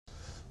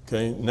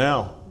Okay,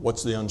 now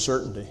what's the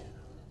uncertainty?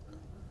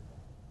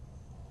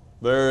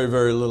 Very,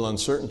 very little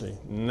uncertainty.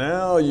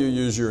 Now you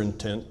use your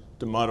intent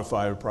to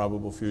modify a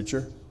probable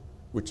future,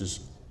 which is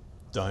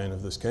dying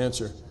of this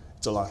cancer.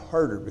 It's a lot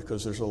harder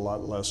because there's a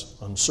lot less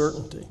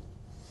uncertainty.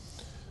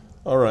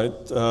 All right,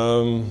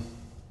 so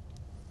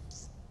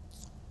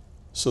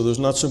there's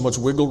not so much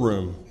wiggle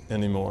room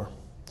anymore.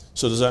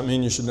 So does that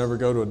mean you should never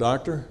go to a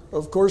doctor?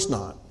 Of course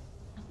not.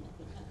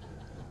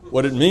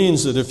 What it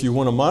means that if you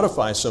want to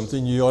modify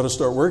something, you ought to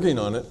start working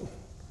on it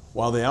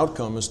while the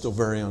outcome is still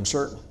very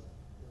uncertain.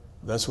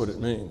 That's what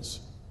it means.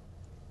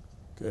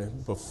 Okay,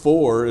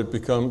 before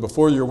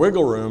your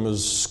wiggle room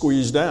is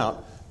squeezed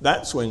out,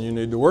 that's when you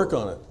need to work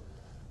on it.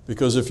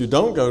 Because if you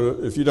don't go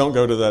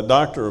to that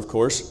doctor, of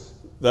course,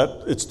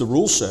 it's the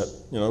rule set,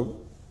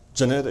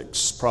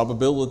 genetics,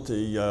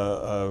 probability,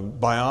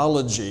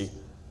 biology,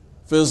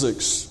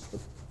 physics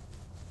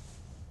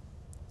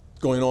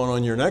going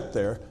on your neck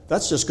there,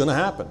 that's just going to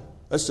happen.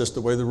 That's just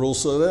the way the rule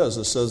set is.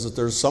 It says that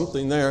there's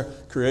something there,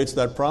 creates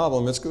that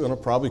problem. It's going to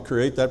probably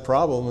create that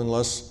problem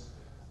unless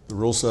the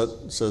rule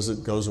set says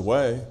it goes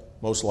away.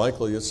 Most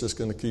likely it's just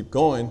going to keep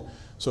going.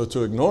 So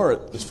to ignore it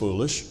is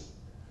foolish.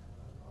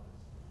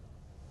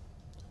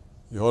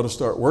 You ought to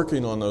start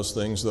working on those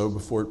things, though,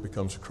 before it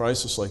becomes a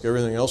crisis. Like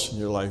everything else in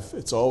your life,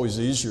 it's always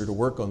easier to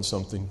work on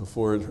something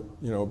before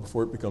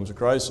it becomes a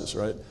crisis,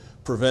 right?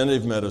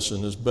 Preventive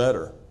medicine is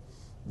better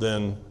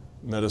than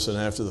medicine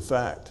after the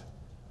fact.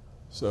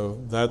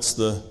 So that's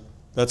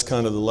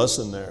kind of the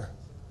lesson there.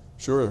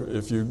 Sure,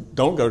 if you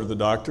don't go to the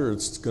doctor,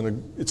 it's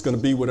going to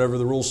be whatever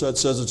the rule set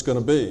says it's going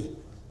to be.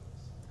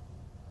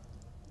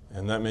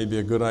 And that may be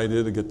a good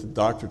idea to get the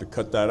doctor to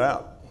cut that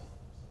out,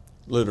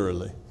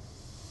 literally.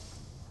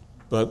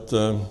 But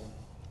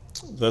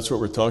that's what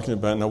we're talking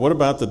about. Now, what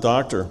about the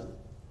doctor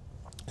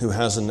who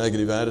has a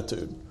negative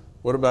attitude?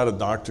 What about a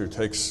doctor who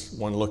takes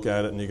one look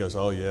at it and he goes,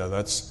 "Oh yeah,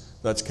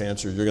 that's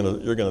cancer.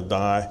 You're gonna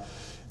die,"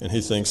 and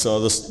he thinks, "Oh,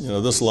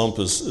 this lump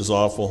is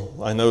awful.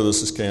 I know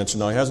this is cancer."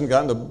 No, he hasn't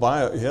gotten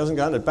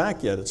it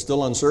back yet. It's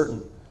still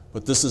uncertain.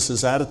 But this is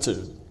his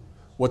attitude.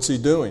 What's he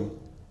doing?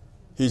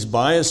 He's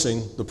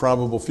biasing the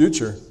probable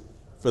future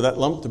for that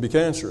lump to be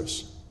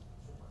cancerous.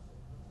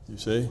 You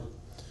see?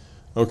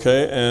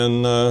 Okay,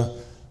 and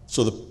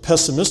so the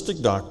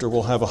pessimistic doctor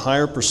will have a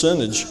higher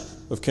percentage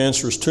of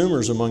cancerous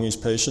tumors among his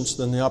patients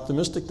than the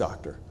optimistic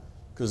doctor.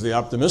 Because the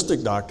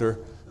optimistic doctor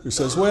who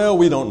says, "Well,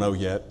 we don't know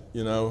yet,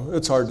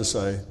 it's hard to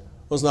say.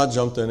 Let's not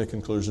jump to any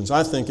conclusions.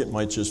 I think it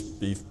might just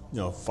be,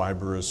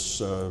 fibrous,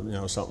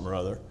 something or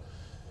other."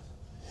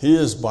 He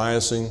is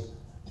biasing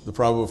the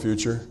probable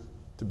future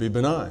to be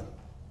benign.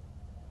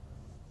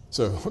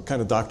 So what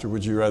kind of doctor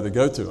would you rather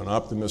go to, an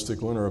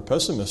optimistic one or a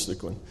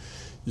pessimistic one?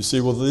 You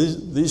see, well,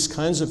 these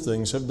kinds of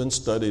things have been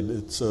studied.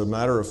 It's a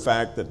matter of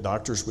fact that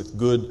doctors with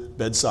good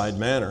bedside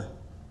manner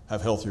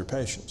have healthier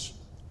patients,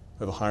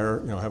 have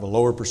a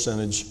lower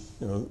percentage,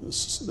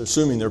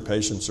 assuming their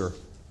patients are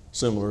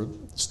similar,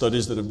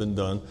 studies that have been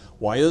done.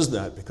 Why is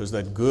that? Because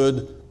that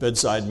good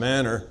bedside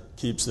manner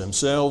keeps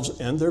themselves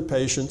and their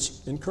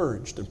patients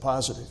encouraged and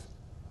positive,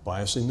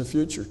 biasing the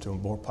future to a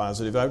more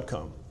positive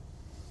outcome.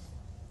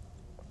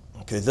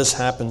 Okay, this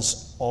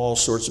happens all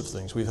sorts of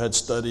things. We've had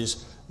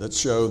studies that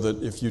show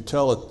that if you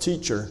tell a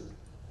teacher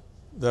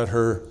that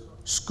her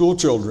school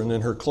children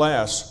in her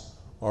class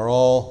are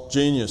all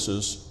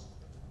geniuses,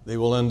 they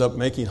will end up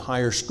making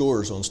higher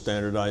scores on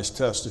standardized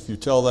tests. If you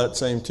tell that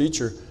same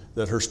teacher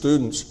that her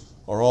students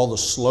are all the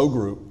slow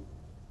group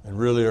and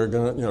really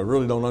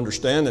really don't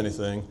understand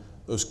anything,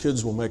 those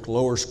kids will make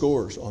lower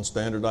scores on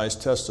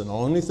standardized tests. And the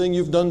only thing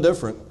you've done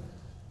different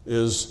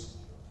is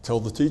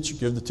give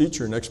the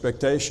teacher an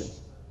expectation.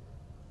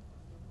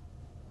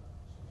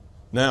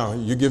 Now,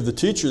 you give the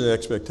teacher the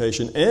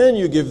expectation and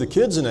you give the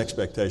kids an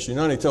expectation. You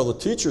not only tell the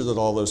teacher that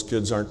all those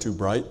kids aren't too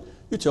bright,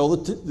 you tell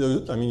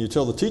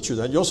the teacher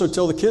that. You also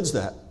tell the kids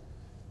that.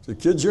 So,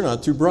 kids, you're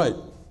not too bright.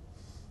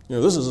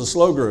 This is a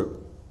slow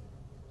group.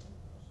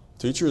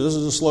 Teacher, this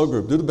is a slow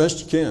group. Do the best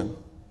you can.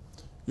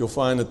 You'll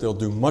find that they'll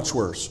do much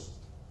worse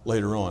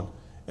later on.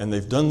 And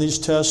they've done these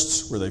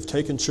tests where they've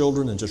taken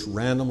children and just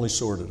randomly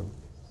sorted them.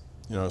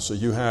 So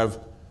you have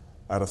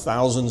out of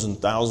thousands and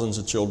thousands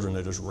of children,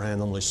 they're just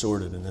randomly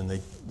sorted, and then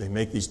they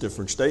make these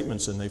different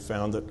statements, and they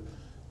found that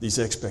these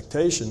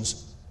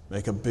expectations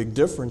make a big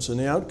difference in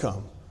the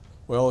outcome.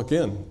 Well,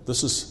 again,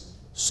 this is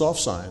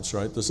soft science,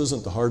 right? This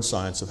isn't the hard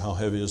science of how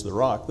heavy is the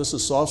rock. This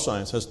is soft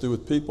science, it has to do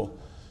with people.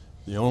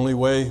 The only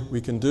way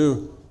we can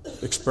do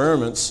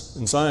experiments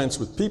in science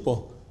with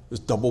people is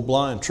double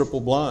blind,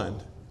 triple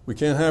blind. We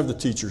can't have the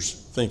teachers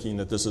thinking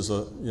that this is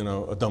a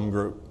dumb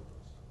group,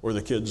 or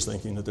the kids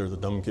thinking that they're the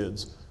dumb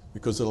kids,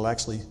 because it'll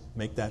actually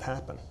make that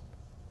happen.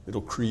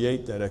 It'll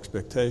create that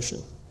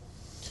expectation.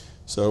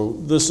 So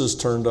this is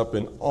turned up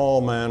in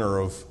all manner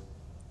of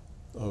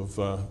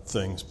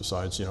things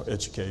besides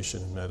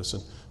education and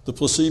medicine. The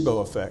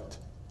placebo effect,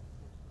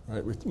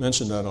 right? We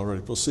mentioned that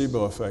already.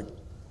 Placebo effect,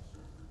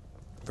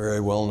 very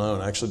well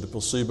known. Actually, the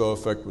placebo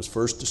effect was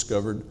first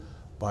discovered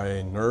by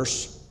a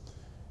nurse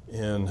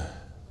in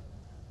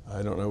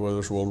I don't know whether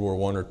it's World War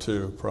I or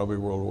II, probably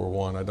World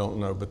War I, I don't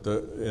know. But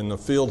in the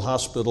field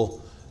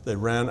hospital, they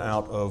ran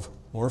out of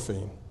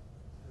morphine.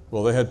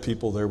 Well, they had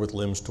people there with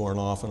limbs torn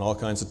off and all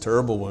kinds of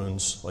terrible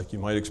wounds, like you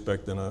might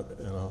expect in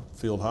a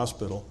field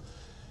hospital.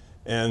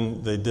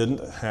 And they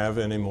didn't have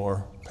any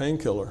more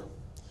painkiller.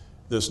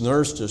 This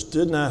nurse just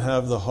did not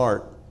have the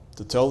heart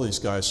to tell these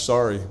guys,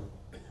 sorry,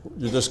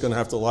 you're just going to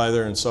have to lie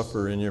there and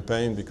suffer in your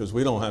pain because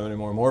we don't have any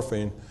more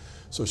morphine.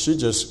 So she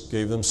just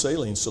gave them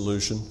saline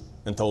solution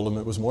and told them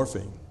it was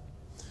morphine.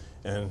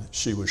 And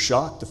she was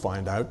shocked to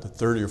find out that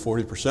 30 or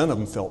 40% of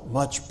them felt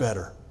much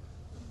better.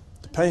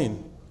 The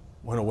pain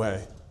went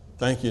away.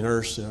 Thank you,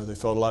 nurse. They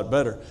felt a lot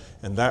better.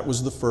 And that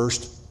was the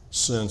first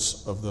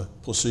sense of the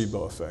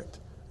placebo effect.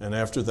 And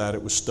after that,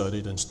 it was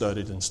studied and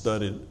studied and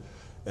studied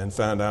and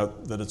found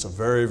out that it's a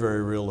very,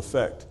 very real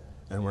effect.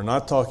 And we're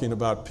not talking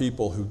about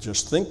people who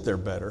just think they're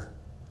better.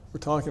 We're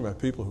talking about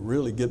people who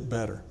really get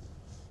better.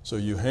 So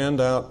you hand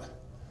out,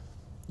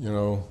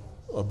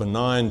 a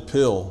benign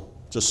pill,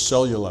 just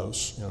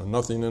cellulose,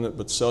 nothing in it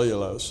but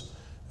cellulose.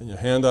 And you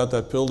hand out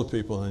that pill to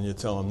people and you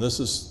tell them, this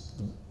is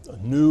a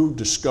new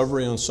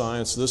discovery on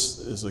science. This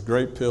is a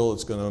great pill.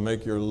 It's going to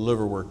make your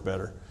liver work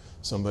better.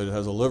 Somebody that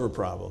has a liver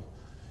problem.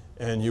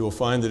 And you will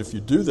find that if you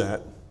do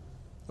that,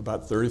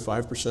 about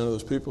 35% of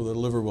those people, their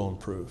liver will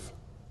improve.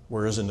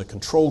 Whereas in the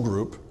control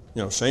group,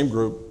 same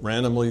group,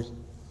 randomly,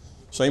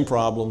 same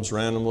problems,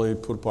 randomly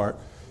pulled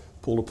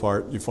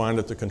apart, you find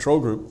that the control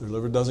group, their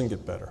liver doesn't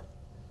get better.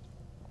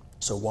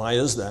 So why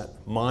is that?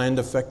 Mind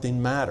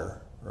affecting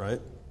matter, right?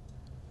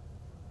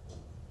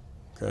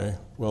 Okay,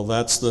 well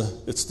it's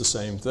the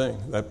same thing.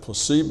 That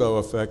placebo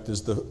effect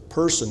is the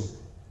person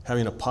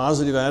having a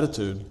positive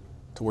attitude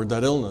toward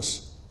that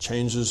illness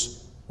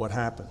changes what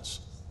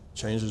happens,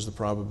 changes the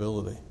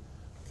probability.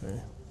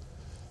 Okay.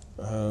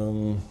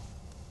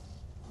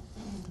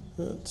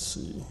 Let's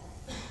see.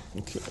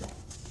 Okay.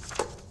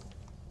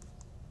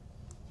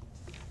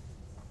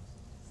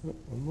 Oh,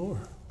 one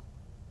more.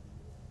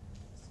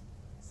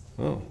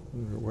 Oh,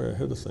 we're way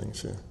ahead of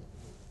things here.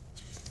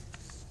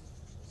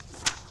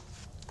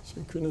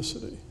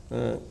 Synchronicity.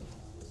 All right.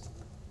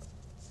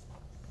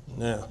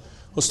 Now,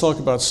 let's talk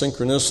about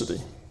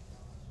synchronicity.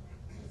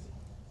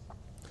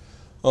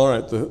 All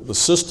right, the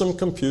system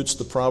computes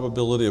the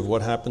probability of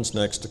what happens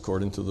next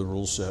according to the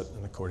rule set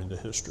and according to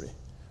history.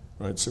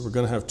 Right, so we're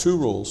going to have two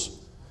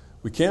rules.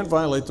 We can't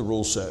violate the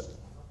rule set.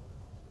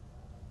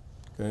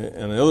 Okay,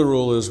 and the other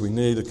rule is we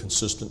need a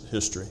consistent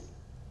history.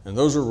 And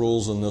those are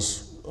rules on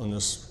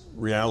this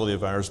reality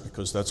of ours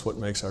because that's what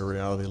makes our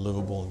reality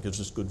livable and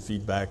gives us good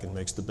feedback and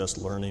makes the best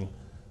learning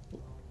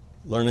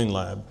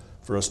lab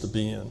for us to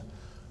be in.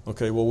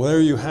 Okay, well,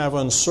 where you have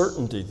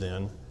uncertainty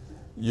then,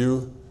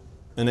 you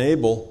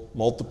enable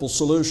multiple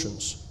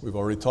solutions. We've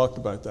already talked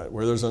about that.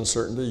 Where there's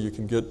uncertainty, you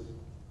can get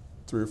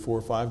 3 or 4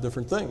 or 5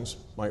 different things.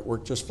 Might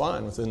work just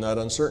fine within that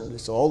uncertainty.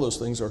 So all those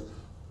things are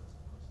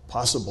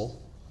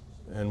possible.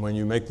 And when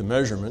you make the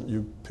measurement,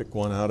 you pick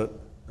one out at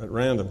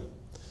random.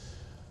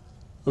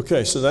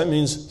 Okay, so that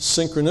means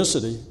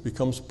synchronicity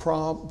becomes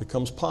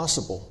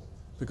possible.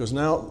 Because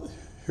now,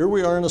 here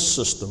we are in a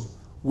system.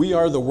 We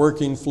are the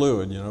working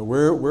fluid.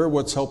 We're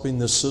what's helping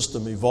this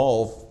system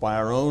evolve by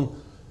our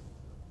own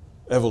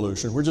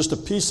evolution. We're just a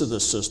piece of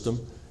this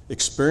system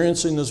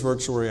experiencing this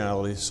virtual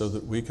reality so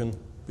that we can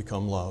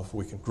become love.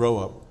 We can grow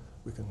up.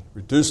 We can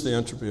reduce the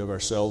entropy of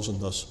ourselves and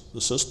thus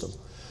the system.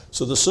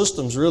 So the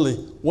system really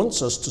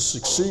wants us to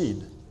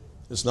succeed.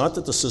 It's not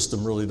that the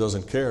system really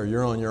doesn't care.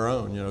 You're on your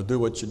own. Do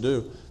what you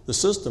do. The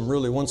system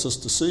really wants us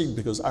to succeed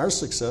because our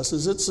success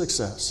is its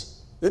success.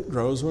 It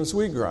grows once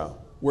we grow.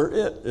 We're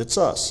it. It's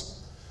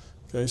us.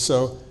 Okay,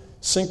 so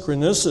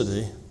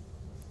synchronicity,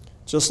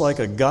 just like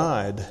a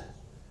guide,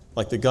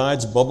 like the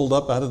guides bubbled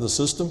up out of the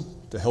system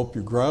to help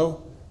you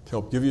grow, to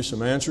help give you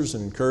some answers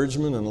and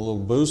encouragement and a little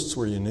boosts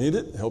where you need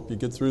it, to help you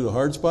get through the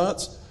hard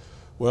spots.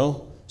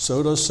 Well,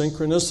 so does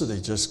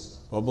synchronicity.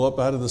 Just bubble up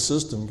out of the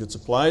system, gets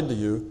applied to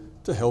you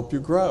to help you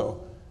grow,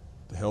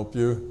 to help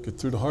you get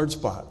through the hard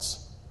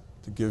spots,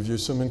 to give you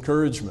some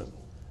encouragement.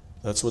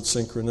 That's what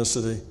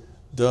synchronicity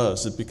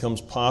does. It becomes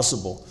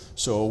possible.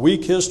 So a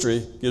weak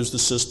history gives the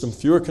system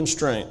fewer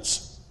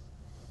constraints.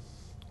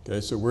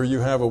 Okay, so where you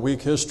have a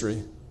weak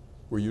history,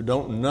 where you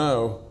don't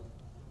know,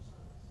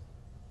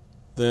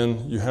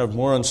 then you have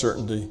more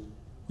uncertainty,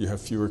 you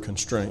have fewer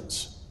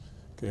constraints.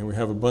 Okay, and we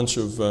have a bunch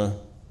of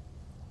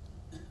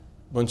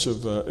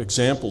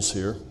examples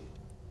here.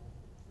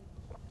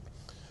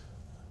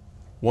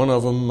 One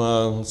of them,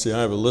 let's see, I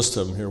have a list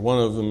of them here. One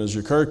of them is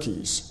your car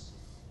keys.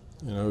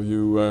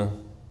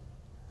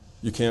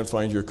 You can't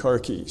find your car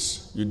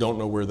keys. You don't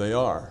know where they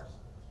are.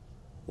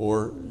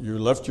 Or you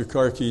left your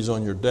car keys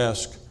on your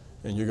desk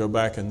and you go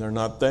back and they're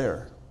not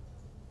there.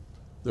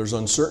 There's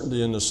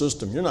uncertainty in the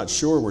system. You're not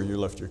sure where you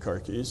left your car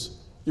keys.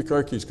 Your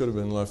car keys could have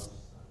been left,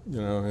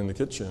 in the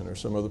kitchen or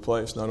some other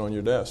place, not on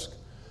your desk.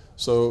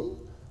 So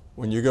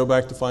when you go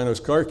back to find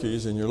those car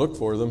keys and you look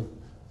for them,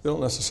 they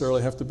don't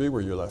necessarily have to be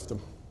where you left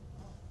them.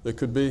 They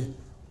could be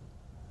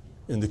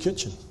in the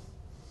kitchen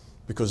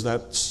because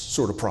that's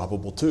sort of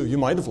probable too. You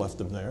might have left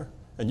them there,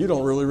 and you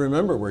don't really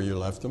remember where you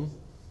left them.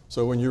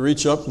 So when you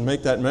reach up and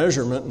make that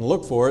measurement and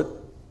look for it,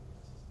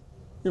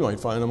 you might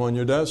find them on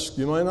your desk,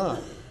 you might not,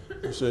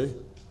 you see.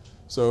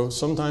 So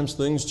sometimes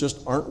things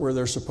just aren't where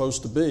they're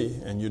supposed to be,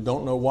 and you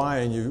don't know why,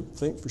 and you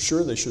think for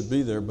sure they should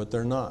be there, but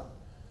they're not.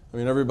 I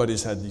mean,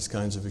 everybody's had these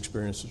kinds of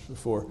experiences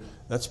before.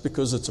 That's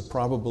because it's a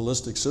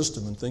probabilistic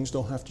system, and things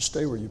don't have to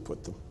stay where you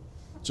put them.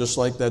 Just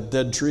like that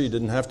dead tree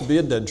didn't have to be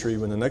a dead tree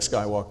when the next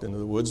guy walked into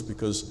the woods,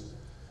 because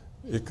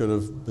it could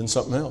have been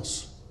something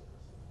else.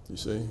 You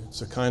see,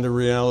 it's a kind of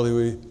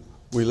reality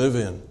we live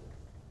in.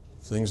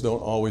 Things don't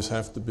always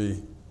have to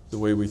be the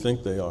way we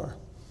think they are.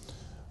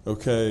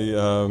 Okay,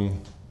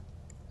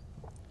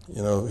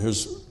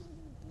 here's,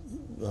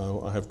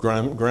 I have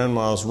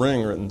Grandma's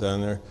ring written down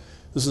there.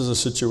 This is a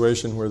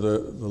situation where the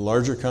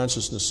larger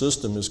consciousness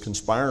system is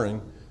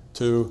conspiring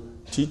to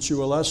teach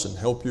you a lesson,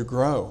 help you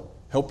grow,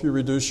 help you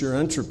reduce your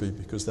entropy,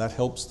 because that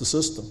helps the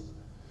system.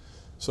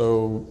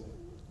 So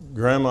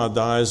Grandma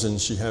dies,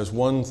 and she has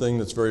one thing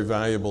that's very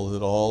valuable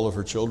that all of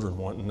her children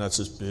want, and that's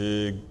this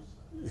big,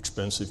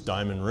 expensive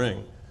diamond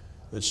ring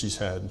that she's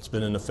had. It's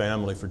been in the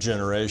family for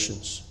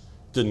generations.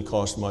 Didn't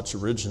cost much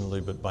originally,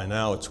 but by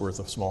now it's worth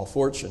a small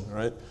fortune,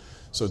 right?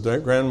 So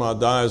Grandma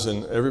dies,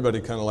 and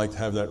everybody kind of like to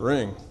have that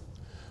ring.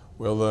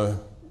 Well, the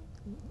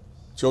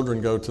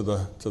children go to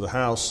the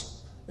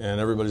house,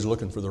 and everybody's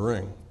looking for the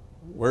ring.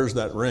 Where's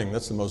that ring?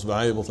 That's the most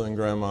valuable thing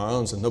Grandma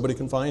owns, and nobody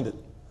can find it.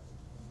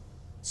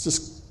 It's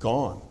just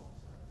gone.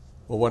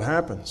 Well, what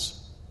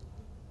happens?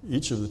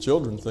 Each of the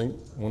children think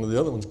one of the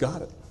other ones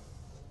got it.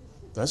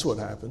 That's what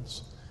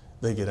happens.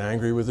 They get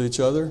angry with each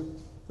other.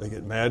 They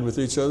get mad with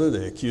each other.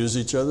 They accuse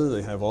each other.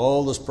 They have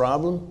all this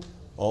problem,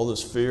 all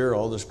this fear,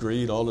 all this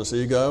greed, all this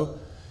ego.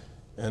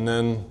 And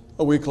then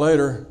a week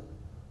later,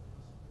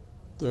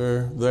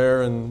 they're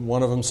there, and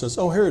one of them says,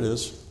 "Oh, here it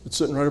is. It's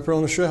sitting right up here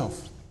on the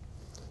shelf.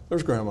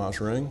 There's Grandma's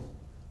ring."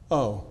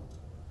 Oh,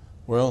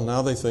 well,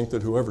 now they think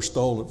that whoever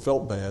stole it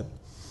felt bad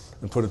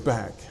and put it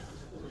back.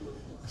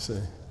 See,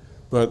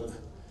 but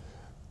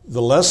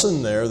the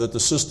lesson there that the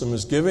system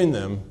is giving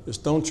them is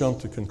don't jump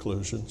to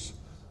conclusions.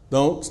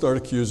 Don't start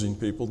accusing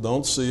people.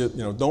 Don't see it,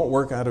 don't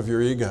work out of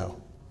your ego.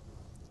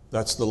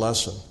 That's the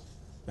lesson.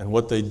 And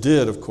what they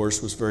did, of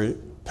course, was very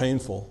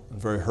painful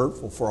and very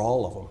hurtful for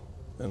all of them.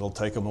 And it'll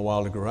take them a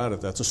while to grow out of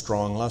it. That's a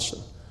strong lesson.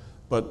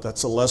 But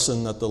that's a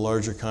lesson that the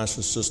larger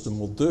conscious system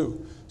will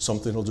do.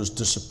 Something will just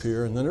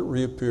disappear, and then it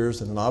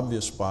reappears in an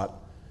obvious spot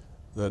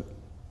that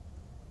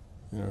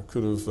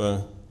could have,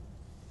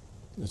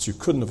 that you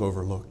couldn't have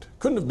overlooked.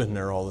 Couldn't have been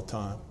there all the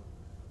time.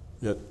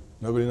 Yet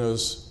nobody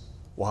knows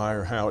why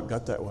or how it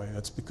got that way.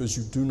 That's because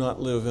you do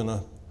not live in an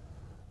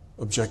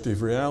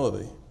objective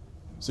reality.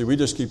 See, we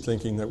just keep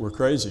thinking that we're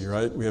crazy,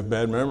 right? We have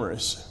bad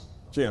memories.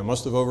 Gee, I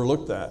must have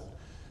overlooked that.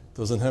 It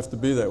doesn't have to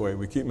be that way.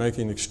 We keep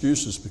making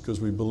excuses because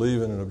we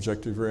believe in an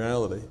objective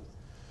reality.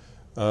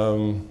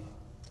 Here's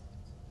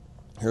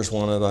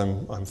one that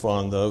I'm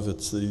fond of.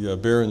 It's the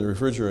beer in the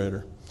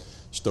refrigerator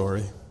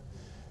story.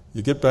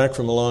 You get back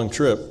from a long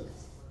trip,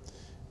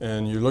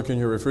 and you look in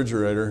your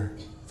refrigerator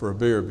for a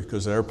beer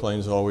because the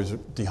airplanes always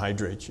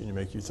dehydrate you and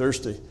make you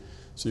thirsty.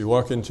 So you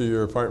walk into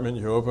your apartment,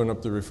 you open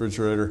up the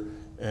refrigerator,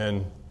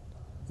 and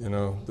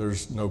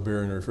there's no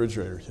beer in the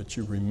refrigerator. Yet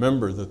you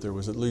remember that there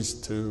was at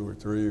least 2 or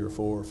 3 or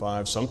 4 or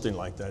 5, something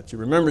like that. You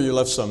remember you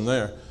left some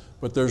there,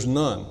 but there's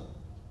none.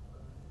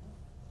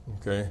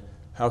 Okay?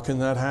 How can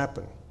that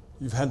happen?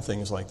 You've had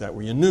things like that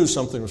where you knew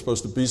something was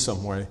supposed to be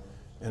some way,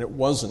 and it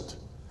wasn't.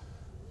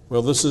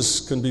 Well, this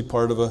can be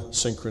part of a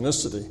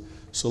synchronicity.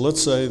 So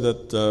let's say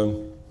that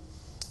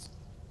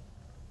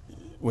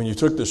when you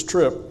took this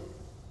trip,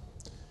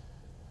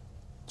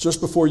 just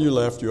before you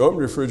left, you opened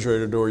the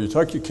refrigerator door, you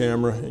took your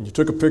camera, and you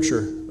took a picture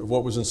of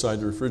what was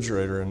inside the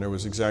refrigerator, and there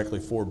was exactly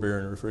 4 beer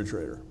in the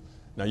refrigerator.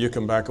 Now you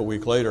come back a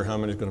week later, how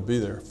many is going to be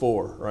there?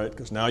 4, right?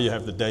 Because now you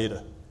have the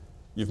data.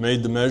 You've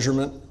made the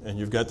measurement, and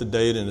you've got the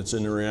data, and it's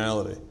in the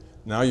reality.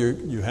 Now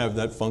you have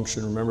that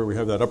function. Remember, we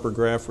have that upper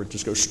graph where it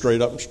just goes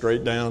straight up and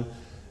straight down.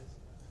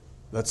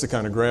 That's the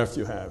kind of graph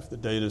you have. The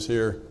data's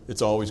here.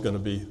 It's always going to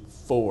be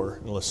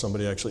 4, unless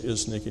somebody actually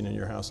is sneaking in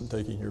your house and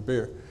taking your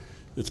beer.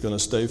 It's going to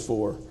stay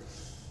 4.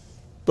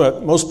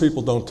 But most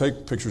people don't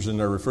take pictures in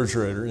their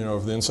refrigerator,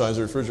 of the insides of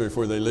the refrigerator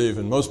before they leave.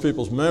 And most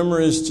people's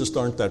memories just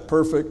aren't that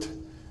perfect.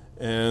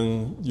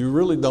 And you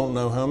really don't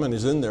know how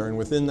many's in there. And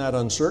within that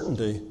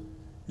uncertainty,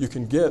 you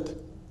can get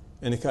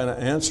any kind of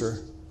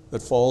answer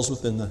that falls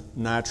within the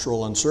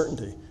natural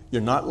uncertainty.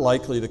 You're not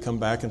likely to come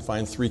back and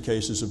find 3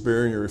 cases of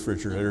beer in your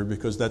refrigerator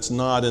because that's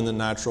not in the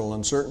natural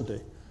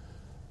uncertainty.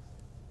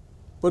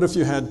 But if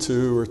you had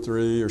 2 or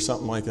 3 or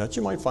something like that,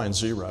 you might find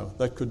 0.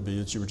 That could be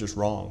that you were just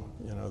wrong,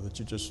 that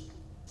you just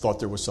thought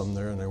there was some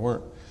there and they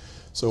weren't.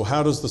 So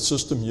how does the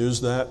system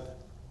use that?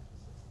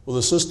 Well,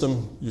 the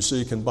system, you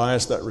see, can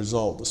bias that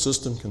result. The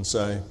system can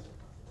say,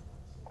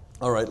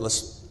 all right,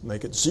 let's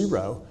make it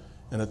 0.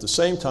 And at the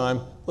same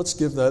time, let's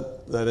give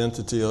that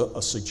entity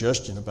a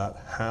suggestion about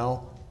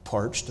how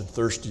parched and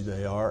thirsty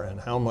they are and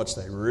how much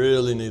they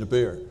really need a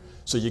beer.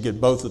 So you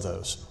get both of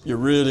those. You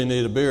really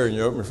need a beer and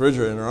you open the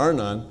refrigerator and there are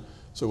none.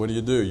 So what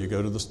do? You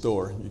go to the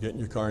store. You get in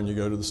your car and you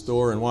go to the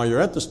store. And while you're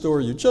at the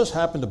store, you just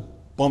happen to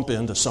bump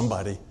into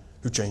somebody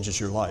who changes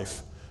your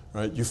life,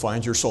 right? You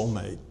find your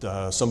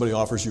soulmate. Somebody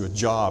offers you a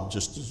job.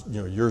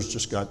 Yours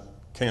just got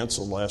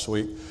canceled last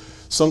week.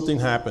 Something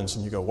happens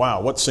and you go, wow,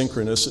 what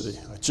synchronicity.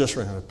 I just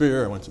ran out of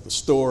beer. I went to the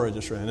store. I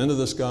just ran into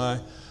this guy.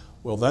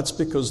 Well, that's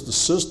because the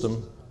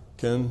system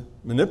can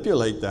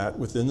manipulate that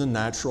within the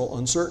natural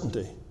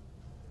uncertainty.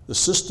 The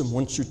system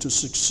wants you to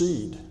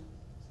succeed.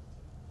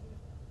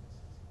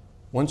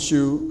 Once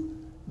you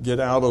get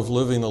out of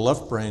living a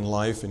left brain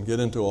life and get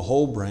into a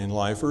whole brain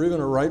life or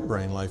even a right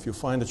brain life, you'll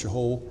find that your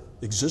whole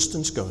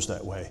existence goes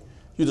that way.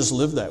 You just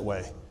live that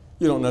way.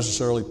 You don't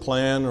necessarily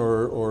plan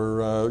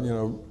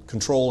or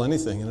control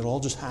anything, and it all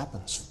just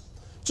happens.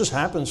 It just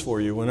happens for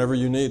you whenever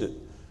you need it.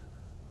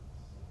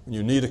 When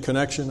you need a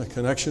connection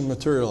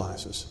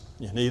materializes.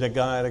 You need a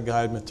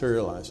guide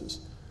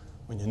materializes.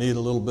 When you need a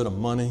little bit of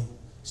money,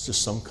 it's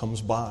just some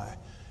comes by.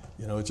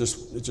 It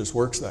just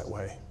works that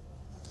way.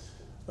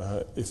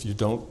 If you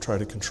don't try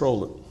to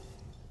control it.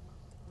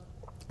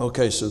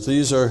 Okay, so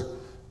these are,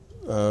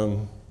 I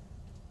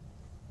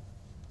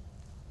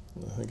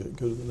think I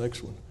go to the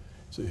next one.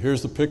 So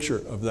here's the picture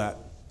of that.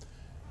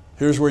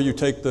 Here's where you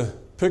take the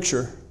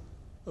picture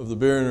of the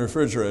beer in the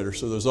refrigerator.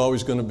 So there's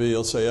always going to be,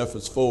 let's say F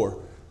is 4.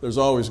 There's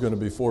always going to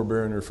be 4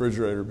 beer in the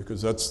refrigerator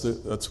because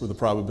that's where the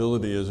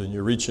probability is. And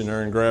you reach in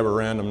there and grab a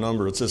random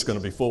number, it's just going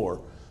to be 4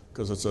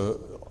 because that's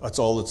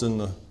all that's in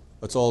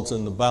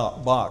the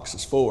box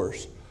is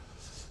 4s.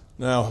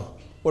 Now,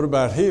 what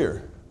about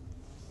here?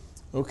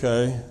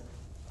 Okay,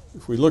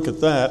 if we look at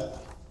that,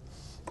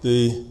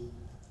 the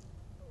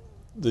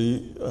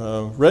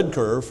red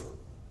curve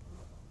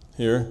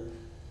here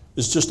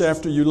is just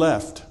after you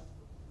left.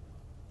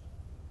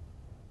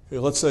 Okay,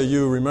 let's say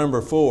you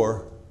remember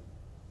 4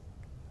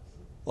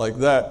 like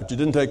that, but you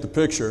didn't take the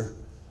picture.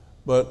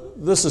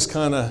 But this is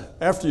kind of,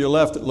 after you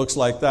left, it looks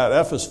like that.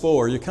 F is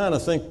 4. You kind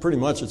of think pretty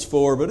much it's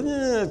 4, but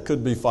it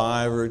could be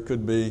 5 or it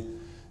could be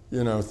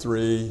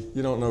 3,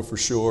 you don't know for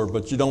sure,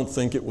 but you don't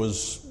think it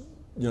was,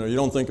 you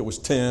don't think it was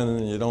 10,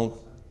 and you don't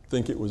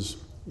think it was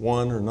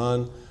 1 or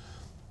none.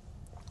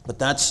 But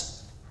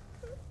that's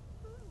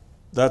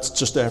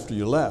just after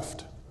you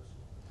left.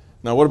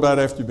 Now, what about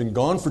after you've been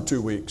gone for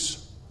 2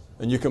 weeks,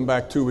 and you come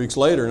back 2 weeks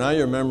later? Now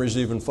your memory's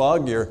even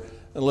foggier,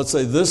 and let's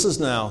say this is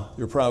now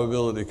your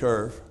probability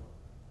curve.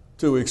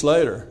 2 weeks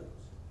later,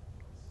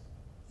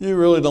 you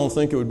really don't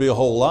think it would be a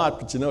whole lot,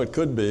 but it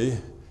could be.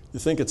 You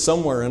think it's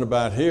somewhere in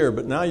about here,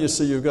 but now you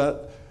see your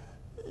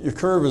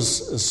curve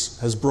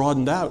has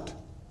broadened out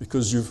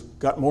because you've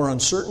got more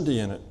uncertainty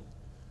in it.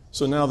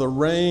 So now the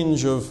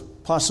range of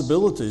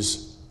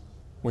possibilities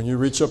when you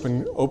reach up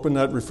and open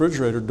that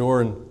refrigerator door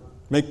and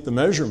make the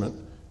measurement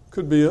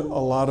could be a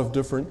lot of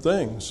different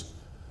things.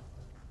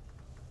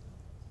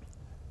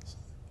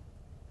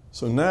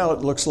 So now it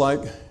looks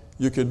like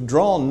you could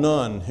draw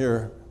none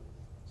here,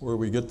 where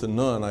we get the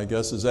none, I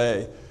guess, is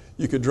A.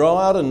 You could draw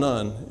out a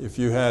none if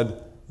you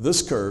had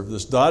this curve,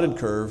 this dotted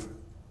curve,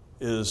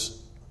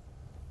 is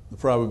the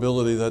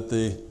probability that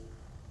the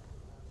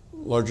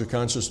larger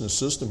consciousness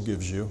system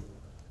gives you.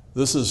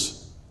 This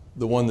is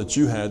the one that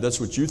you had.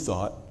 That's what you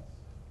thought.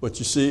 But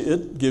you see,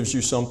 it gives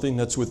you something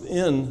that's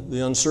within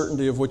the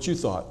uncertainty of what you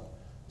thought.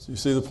 So you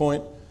see the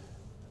point?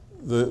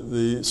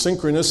 The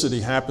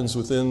synchronicity happens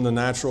within the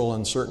natural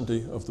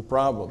uncertainty of the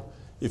problem.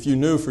 If you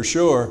knew for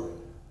sure,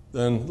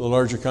 then the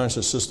larger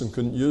conscious system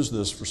couldn't use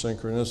this for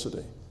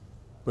synchronicity.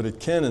 But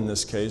it can in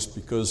this case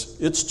because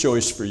its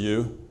choice for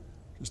you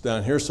is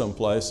down here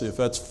someplace. If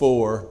that's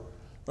 4,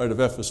 right, if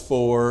F is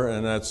 4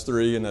 and that's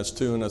 3 and that's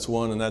 2 and that's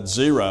 1 and that's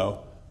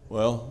 0,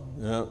 well,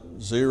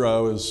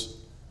 0 is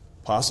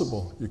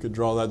possible. You could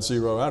draw that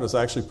 0 out. It's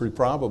actually pretty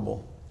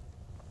probable.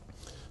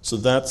 So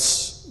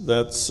that's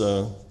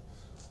the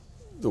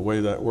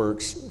way that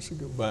works. I should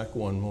go back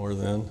one more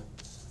then.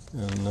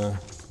 And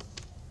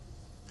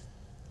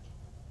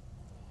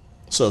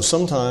so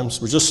sometimes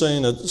we're just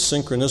saying that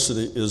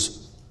synchronicity is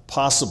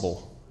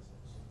possible.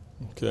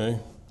 Okay?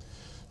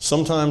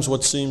 Sometimes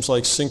what seems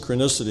like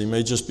synchronicity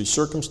may just be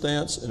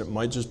circumstance and it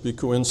might just be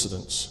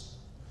coincidence.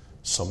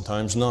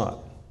 Sometimes not.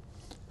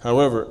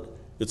 However,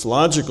 it's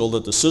logical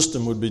that the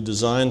system would be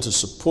designed to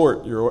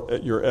support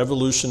your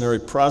evolutionary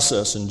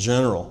process in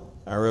general.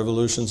 Our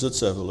evolution's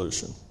its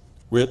evolution,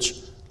 which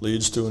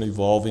leads to an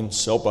evolving,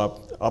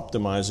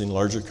 self-optimizing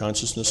larger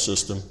consciousness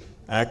system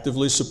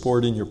actively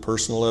supporting your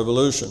personal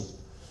evolution.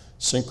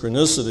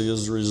 Synchronicity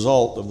is the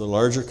result of the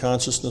larger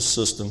consciousness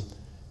system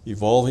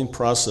evolving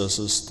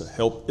processes to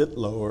help it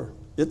lower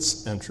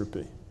its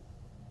entropy,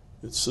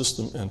 its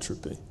system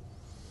entropy.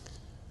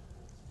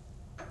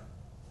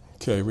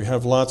 Okay, we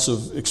have lots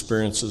of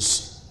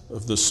experiences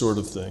of this sort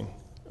of thing.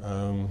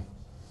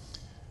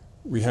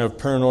 We have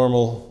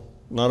paranormal,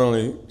 not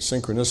only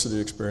synchronicity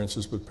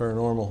experiences, but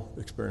paranormal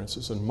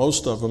experiences. And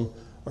most of them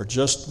are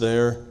just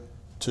there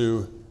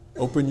to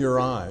open your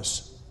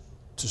eyes,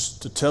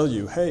 to tell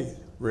you, hey,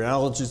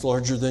 reality is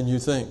larger than you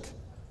think.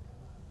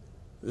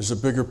 is a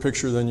bigger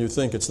picture than you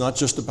think. It's not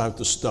just about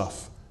the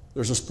stuff.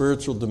 There's a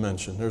spiritual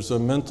dimension. There's a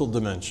mental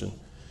dimension.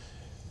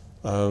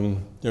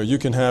 You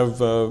can have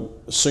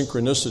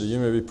synchronicity. You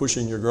may be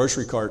pushing your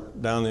grocery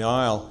cart down the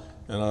aisle,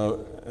 and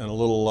a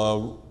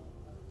little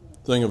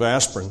thing of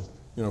aspirin,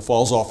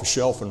 falls off a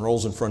shelf and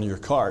rolls in front of your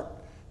cart,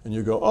 and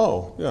you go,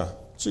 "Oh, yeah.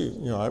 Gee,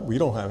 we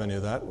don't have any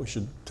of that. We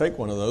should take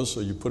one of those." So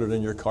you put it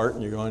in your cart,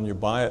 and you go and you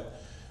buy it,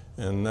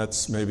 and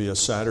that's maybe a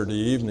Saturday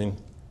evening,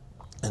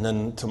 and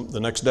then the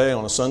next day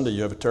on a Sunday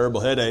you have a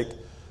terrible headache,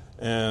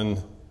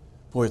 and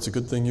boy, it's a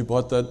good thing you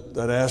bought that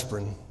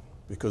aspirin,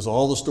 because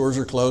all the stores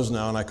are closed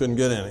now and I couldn't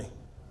get any.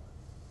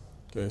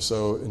 Okay,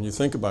 so, and you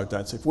think about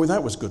that and say, boy,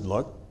 that was good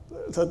luck.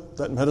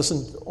 That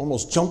medicine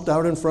almost jumped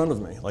out in front of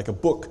me, like a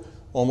book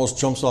almost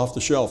jumps off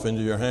the shelf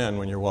into your hand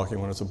when you're walking,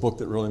 when it's a book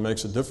that really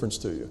makes a difference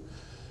to you.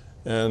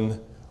 And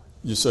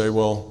you say,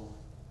 well,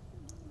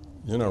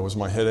 was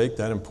my headache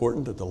that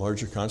important that the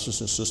larger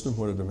consciousness system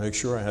wanted to make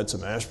sure I had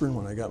some aspirin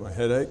when I got my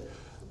headache?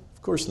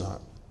 Of course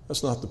not.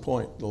 That's not the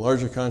point. The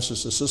larger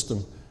consciousness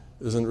system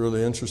isn't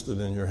really interested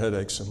in your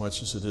headache so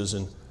much as it is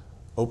in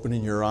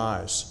opening your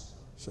eyes,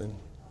 saying,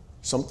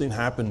 something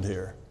happened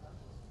here.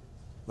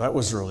 That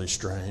was really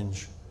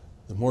strange.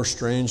 The more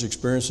strange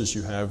experiences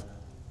you have,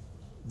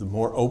 the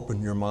more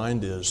open your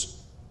mind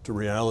is to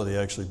reality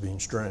actually being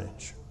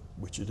strange,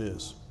 which it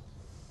is.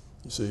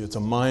 You see, it's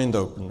a mind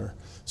opener.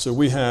 So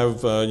we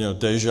have,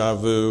 deja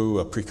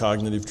vu,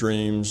 precognitive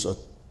dreams, a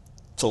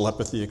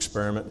telepathy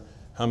experiment.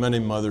 How many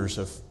mothers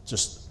have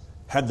just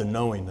had the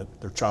knowing that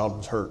their child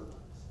was hurt?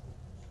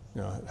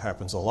 It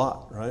happens a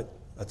lot, right?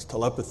 That's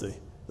telepathy.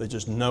 They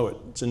just know it.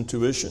 It's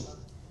intuition.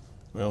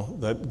 Well,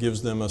 that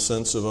gives them a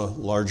sense of a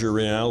larger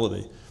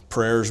reality.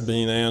 Prayers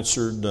being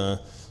answered.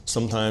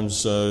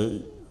 Sometimes,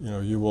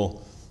 you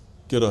will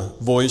get a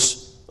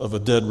voice of a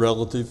dead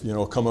relative,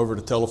 come over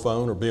to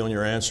telephone or be on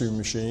your answering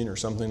machine or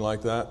something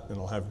like that, and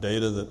it'll have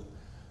data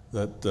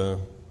that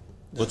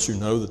lets you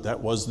know that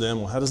was them.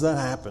 Well, how does that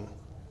happen?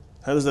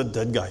 How does that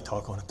dead guy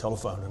talk on a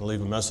telephone and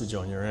leave a message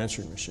on your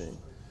answering machine?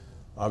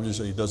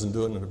 Obviously, he doesn't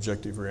do it in an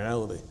objective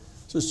reality.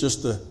 So it's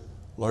just the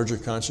larger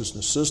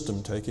consciousness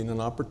system taking an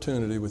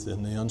opportunity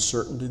within the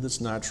uncertainty that's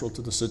natural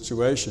to the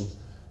situation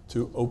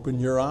to open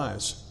your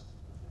eyes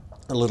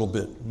a little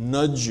bit,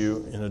 nudge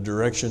you in a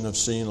direction of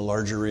seeing a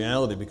larger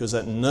reality, because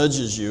that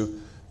nudges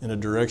you in a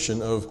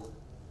direction of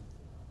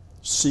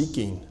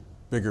seeking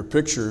bigger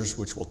pictures,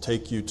 which will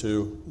take you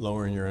to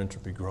lowering your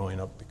entropy, growing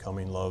up,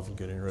 becoming love, and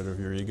getting rid of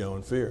your ego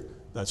and fear.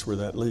 That's where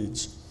that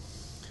leads.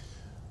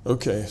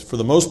 Okay, for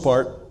the most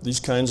part, these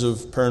kinds of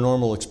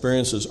paranormal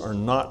experiences are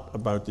not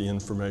about the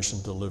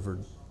information delivered.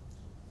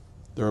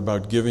 They're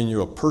about giving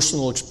you a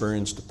personal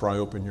experience to pry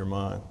open your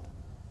mind.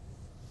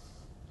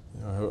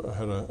 I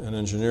had an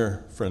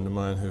engineer friend of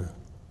mine who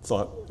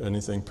thought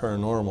anything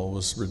paranormal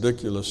was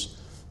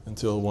ridiculous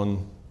until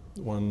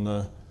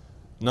one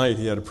night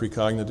he had a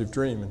precognitive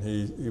dream, and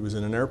he was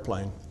in an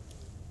airplane.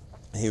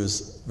 He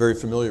was very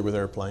familiar with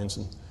airplanes,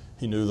 and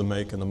he knew the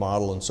make and the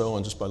model and so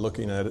on just by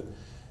looking at it.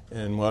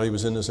 And while he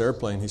was in this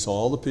airplane, he saw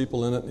all the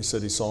people in it, and he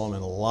said he saw them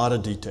in a lot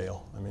of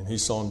detail. I mean, he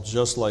saw them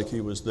just like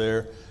he was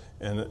there,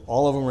 and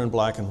all of them were in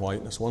black and white,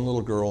 and this one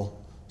little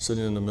girl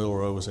sitting in the middle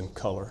row was in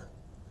color.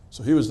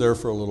 So he was there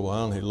for a little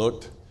while, and he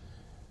looked.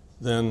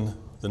 Then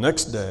the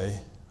next day,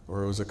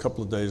 or it was a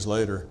couple of days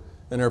later,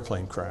 an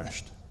airplane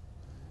crashed.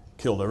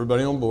 Killed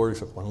everybody on board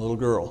except one little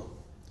girl.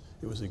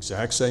 It was the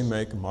exact same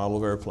make and model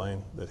of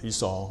airplane that he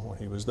saw when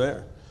he was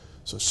there.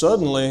 So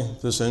suddenly,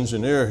 this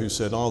engineer who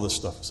said, all this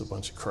stuff is a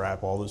bunch of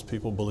crap, all those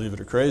people believe it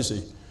are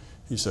crazy,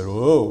 he said,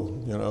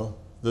 whoa,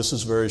 this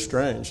is very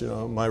strange.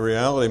 My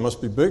reality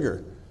must be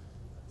bigger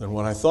than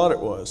what I thought it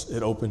was.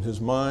 It opened his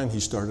mind. He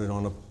started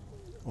on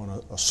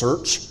a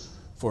search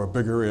for a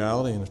bigger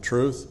reality and a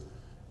truth,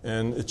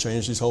 and it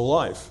changed his whole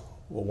life.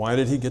 Well, why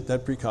did he get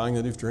that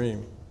precognitive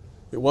dream?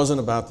 It wasn't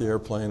about the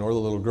airplane or the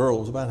little girl. It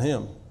was about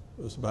him.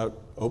 It was about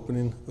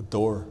opening a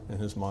door in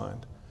his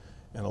mind.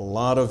 And a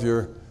lot of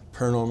your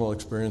paranormal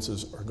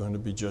experiences are going to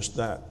be just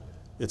that.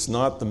 It's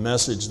not the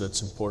message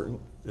that's important.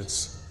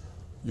 It's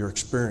your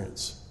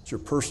experience. It's your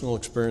personal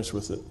experience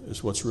with it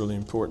is what's really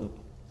important.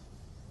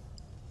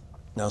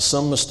 Now,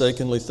 some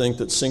mistakenly think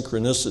that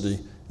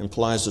synchronicity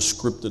implies a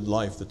scripted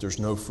life, that there's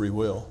no free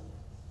will.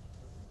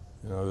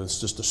 It's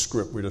just a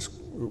script.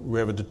 We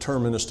have a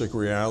deterministic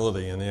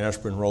reality, and the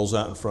aspirin rolls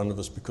out in front of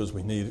us because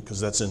we need it, because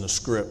that's in the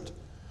script.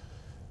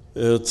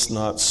 It's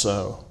not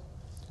so.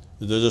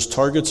 They're just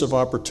targets of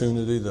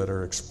opportunity that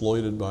are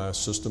exploited by a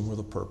system with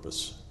a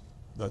purpose.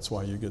 That's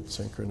why you get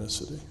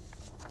synchronicity.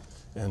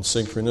 And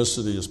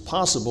synchronicity is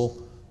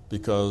possible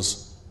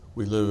because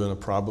we live in a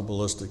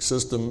probabilistic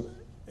system,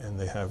 and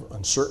they have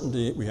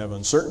uncertainty. We have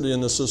uncertainty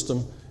in the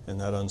system,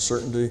 and that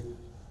uncertainty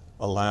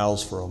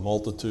allows for a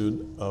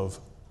multitude of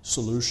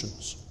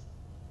solutions.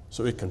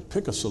 So it can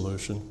pick a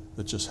solution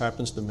that just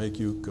happens to make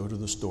you go to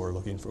the store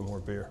looking for more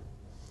beer,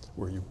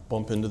 where you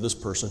bump into this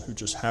person who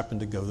just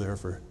happened to go there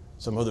for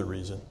some other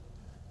reason.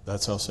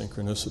 That's how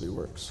synchronicity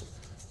works.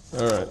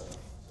 All right.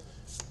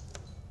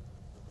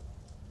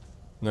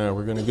 Now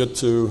we're going to get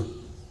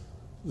to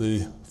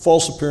the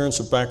false appearance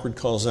of backward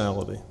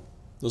causality.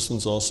 This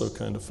one's also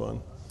kind of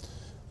fun.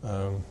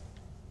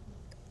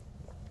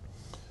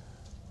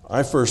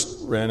 I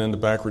first ran into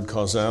backward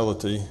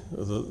causality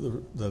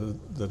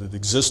that it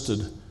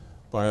existed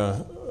by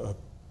a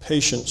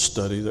patient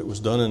study that was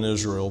done in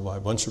Israel by a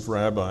bunch of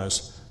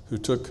rabbis who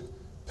took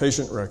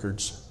patient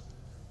records,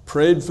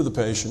 prayed for the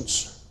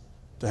patients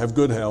to have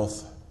good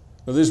health.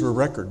 Now, these were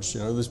records.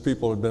 These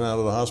people had been out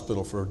of the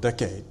hospital for a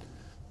decade.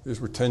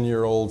 These were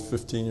 10-year-old,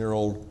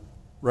 15-year-old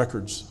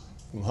records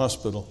from the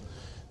hospital.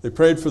 They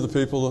prayed for the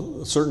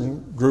people, a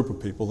certain group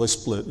of people. They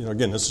split.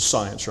 Again, this is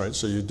science, right?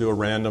 So you do a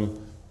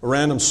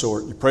random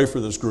sort. You pray for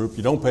this group.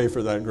 You don't pay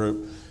for that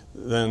group.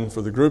 Then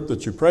for the group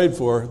that you prayed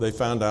for, they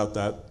found out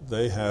that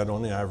they had,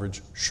 on the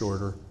average,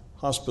 shorter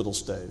hospital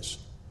stays.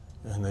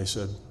 And they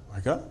said, my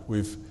God,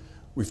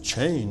 we've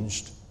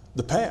changed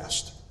the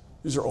past.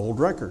 These are old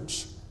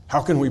records.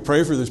 How can we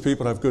pray for these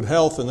people to have good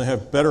health and they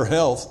have better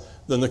health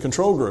than the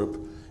control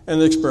group? And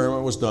the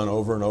experiment was done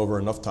over and over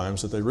enough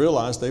times that they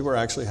realized they were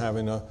actually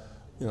having an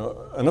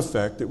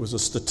effect. It was a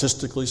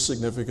statistically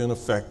significant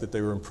effect that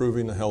they were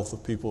improving the health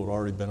of people who had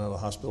already been out of the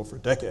hospital for a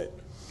decade.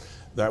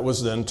 That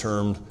was then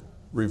termed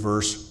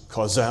reverse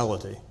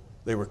causality.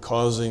 They were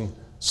causing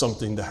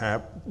something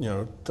to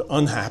to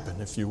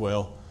unhappen, if you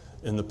will,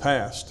 in the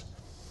past.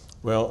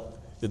 Well,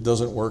 it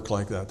doesn't work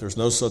like that. There's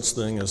no such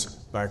thing as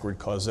backward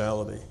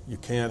causality. You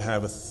can't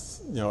have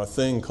a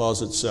thing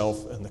cause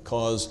itself, and the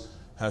cause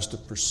has to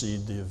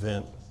precede the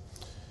event.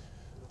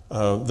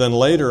 Then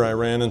later, I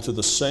ran into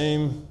the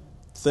same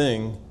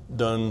thing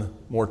done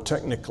more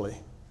technically,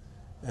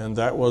 and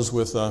that was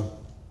with a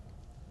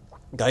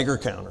Geiger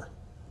counter.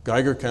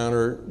 Geiger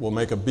counter will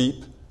make a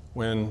beep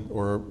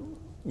or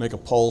make a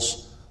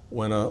pulse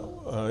when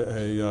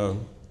a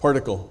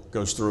particle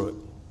goes through it.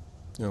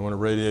 When a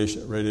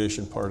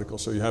radiation particle.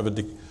 So you have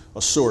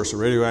a source, a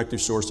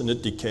radioactive source, and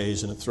it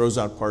decays and it throws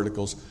out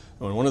particles.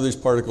 And when one of these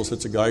particles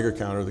hits a Geiger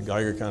counter, the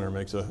Geiger counter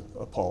makes a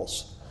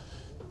pulse.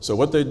 So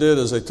what they did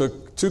is they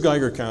took two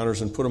Geiger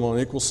counters and put them on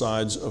equal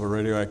sides of a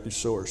radioactive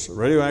source. A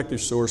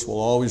radioactive source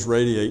will always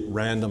radiate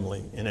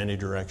randomly in any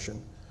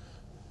direction.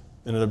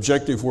 In an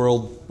objective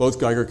world, both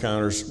Geiger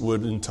counters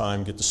would in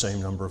time get the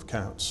same number of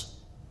counts.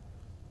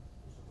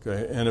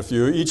 Okay, and if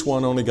each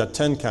one only got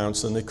 10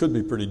 counts, then they could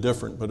be pretty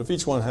different. But if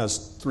each one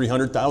has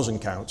 300,000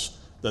 counts,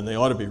 then they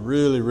ought to be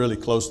really, really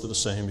close to the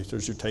same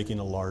because you're taking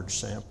a large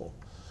sample.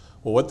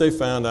 Well, what they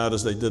found out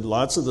is they did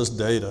lots of this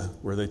data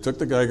where they took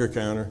the Geiger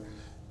counter,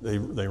 they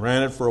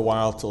ran it for a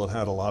while till it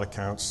had a lot of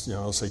counts,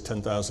 let's say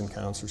 10,000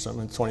 counts or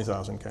something,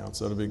 20,000 counts,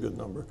 that would be a good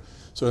number.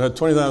 So it had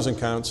 20,000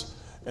 counts,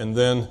 and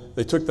then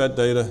they took that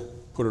data,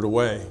 put it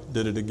away,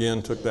 did it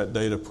again, took that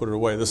data, put it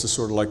away. This is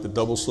sort of like the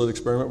double slit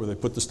experiment where they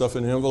put the stuff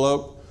in an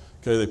envelope.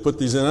 Okay, they put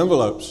these in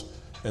envelopes,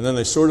 and then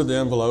they sorted the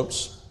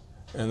envelopes,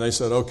 and they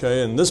said,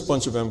 okay, in this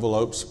bunch of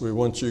envelopes, we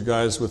want you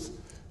guys with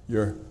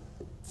your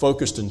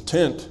focused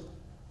intent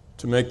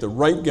to make the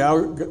right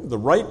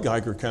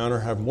Geiger counter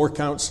have more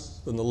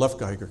counts than the left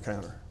Geiger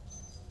counter,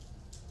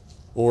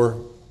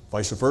 or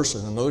vice versa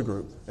in another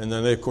group. And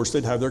then, of course,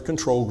 they'd have their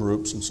control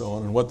groups and so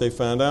on, and what they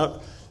found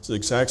out is the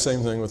exact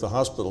same thing with the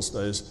hospital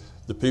stays.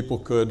 The people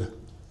could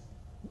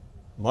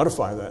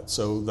modify that,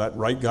 so that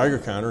right Geiger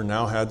counter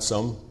now had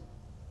some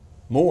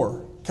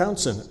more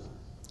counts in it.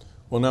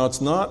 Well, now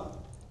it's not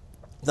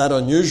that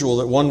unusual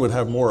that one would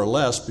have more or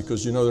less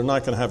because they're not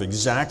going to have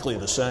exactly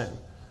the same.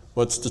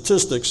 But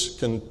statistics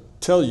can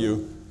tell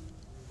you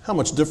how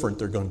much different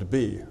they're going to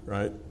be,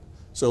 right?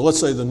 So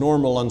let's say the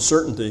normal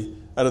uncertainty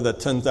out of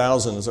that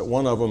 10,000 is that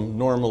one of them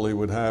normally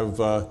would have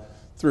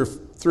three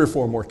or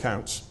four more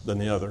counts than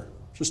the other.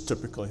 Just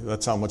typically,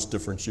 that's how much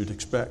difference you'd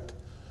expect.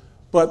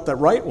 But that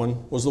right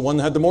one was the one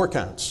that had the more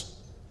counts.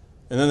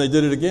 And then they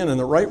did it again, and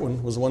the right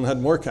one was the one that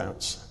had more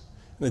counts.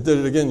 And they did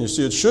it again. You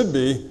see, it should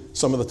be,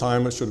 some of the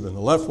time it should have been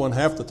the left one,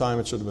 half the time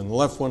it should have been the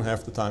left one,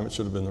 half the time it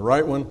should have been the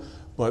right one.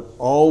 But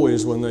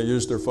always when they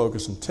used their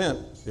focus intent,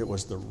 it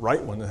was the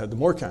right one that had the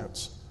more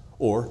counts.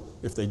 Or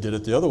if they did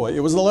it the other way,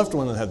 it was the left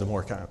one that had the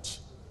more counts.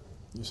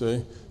 You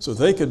see? So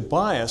they could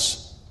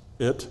bias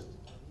it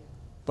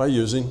by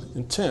using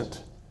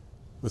intent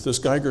with this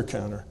Geiger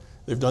counter.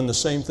 They've done the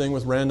same thing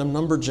with random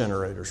number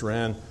generators.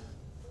 Ran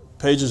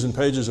pages and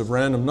pages of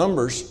random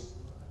numbers,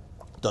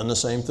 done the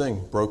same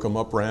thing. Broke them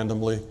up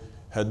randomly,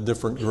 had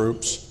different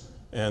groups,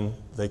 and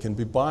they can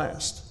be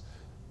biased.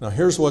 Now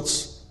here's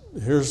what's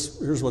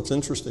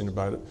interesting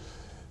about it.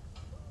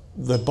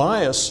 The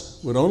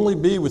bias would only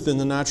be within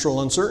the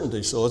natural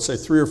uncertainty. So let's say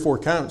 3 or 4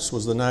 counts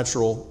was the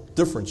natural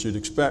difference you'd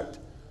expect.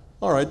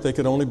 All right, they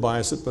could only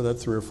bias it by that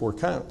 3 or 4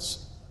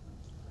 counts.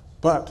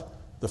 But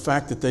the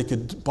fact that they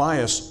could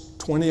bias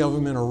 20 of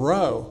them in a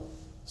row,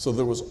 so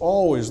there was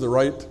always the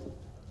right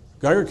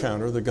Geiger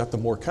counter that got the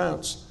more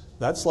counts,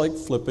 that's like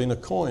flipping a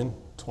coin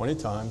 20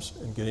 times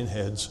and getting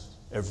heads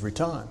every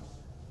time.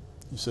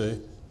 You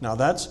see? Now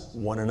that's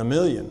 1 in a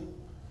million.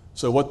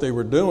 So what they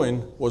were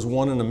doing was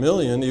 1 in a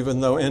million, even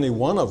though any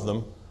one of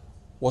them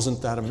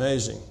wasn't that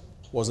amazing,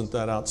 wasn't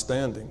that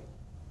outstanding.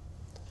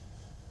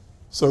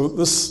 So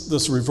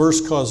this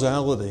reverse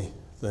causality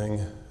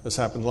thing has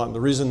happened a lot. And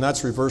the reason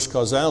that's reverse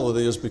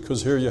causality is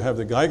because here you have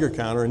the Geiger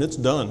counter and it's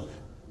done.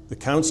 The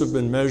counts have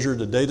been measured,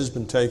 the data's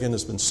been taken,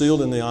 it's been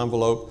sealed in the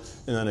envelope,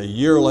 and then a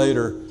year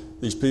later,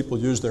 these people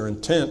use their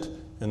intent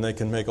and they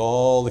can make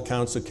all the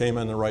counts that came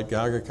on the right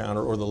Geiger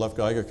counter or the left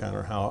Geiger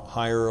counter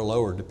higher or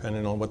lower,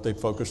 depending on what they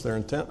focus their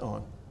intent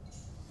on.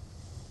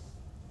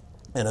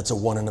 And it's a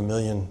 1 in a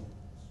million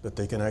that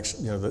they can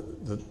actually,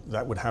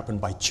 that would happen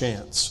by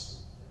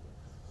chance.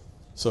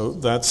 So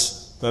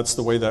that's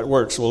the way that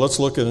works. Well, let's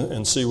look at it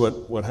and see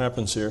what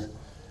happens here.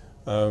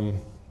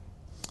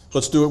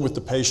 Let's do it with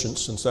the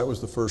patients, since that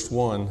was the first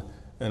one.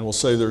 And we'll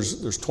say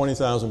there's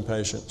 20,000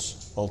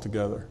 patients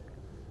altogether.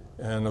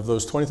 And of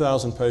those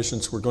 20,000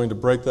 patients, we're going to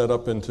break that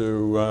up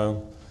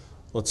into,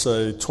 let's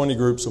say, 20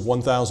 groups of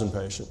 1,000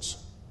 patients.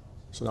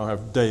 So now I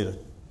have data.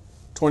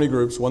 20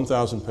 groups,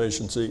 1,000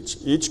 patients each.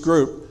 Each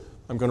group,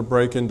 I'm going to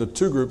break into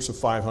 2 groups of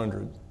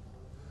 500.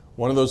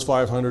 One of those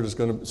 500 is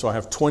going to, so I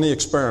have 20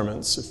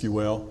 experiments, if you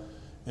will,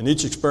 and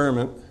each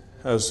experiment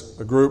has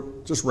a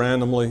group just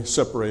randomly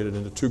separated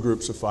into 2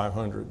 groups of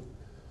 500.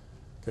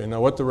 Okay, now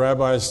what the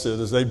rabbis did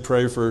is they'd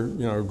pray for,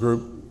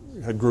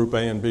 had group A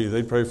and B.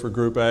 They'd pray for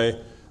group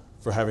A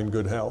for having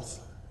good health.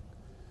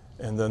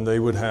 And then they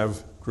would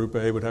have, group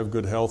A would have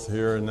good health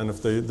here, and then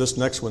if this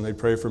next one, they'd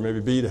pray for maybe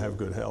B to have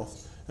good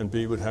health, and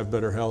B would have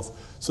better health.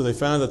 So they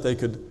found that they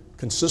could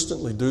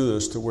consistently do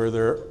this to where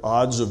their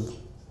odds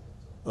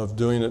of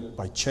doing it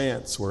by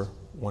chance were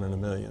 1 in a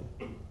million.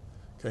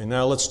 Okay,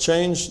 now let's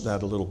change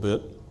that a little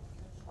bit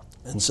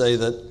and say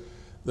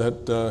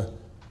that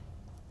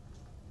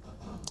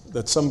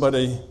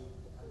somebody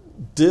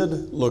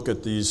did look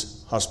at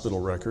these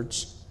hospital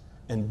records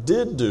and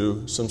did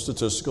do some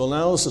statistical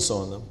analysis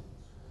on them.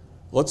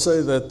 Let's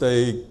say that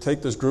they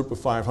take this group of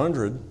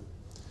 500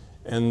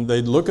 and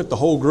they'd look at the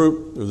whole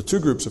group, or the 2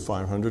 groups of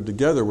 500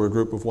 together were a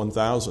group of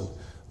 1,000.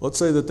 Let's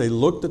say that they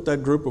looked at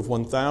that group of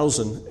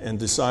 1,000 and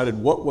decided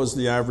what was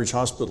the average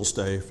hospital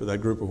stay for that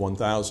group of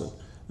 1,000.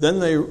 Then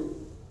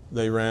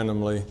they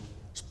randomly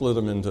split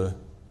them into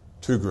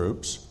 2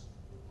 groups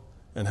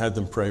and had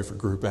them pray for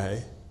group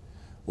A.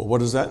 Well, what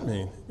does that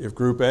mean? If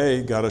group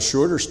A got a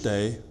shorter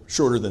stay,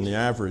 shorter than the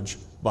average,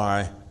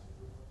 by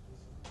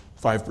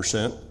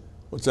 5%,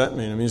 what's that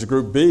mean? It means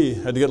group B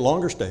had to get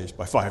longer stays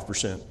by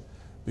 5%,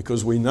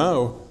 because we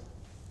know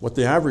what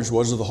the average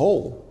was of the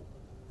whole,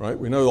 right?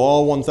 We know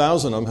all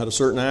 1,000 of them had a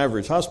certain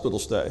average hospital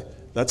stay.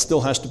 That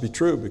still has to be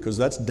true because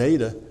that's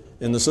data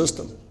in the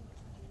system.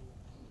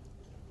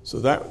 So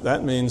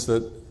that means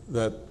that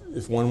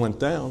if one went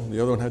down, the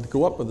other one had to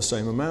go up by the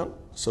same amount,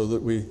 so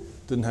that we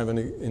didn't have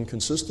any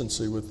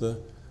inconsistency with the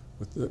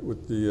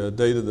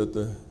data that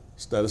the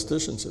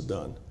statisticians had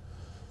done.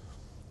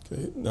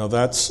 Okay, now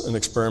that's an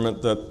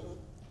experiment that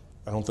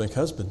I don't think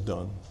has been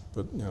done,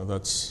 but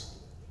that's,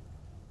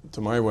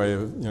 to my way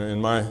of,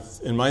 in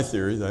my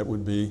theory, that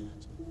would be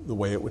the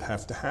way it would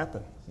have to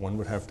happen. One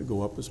would have to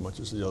go up as much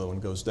as the other one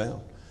goes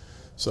down.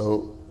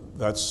 So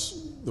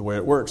that's the way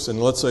it works.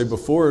 And let's say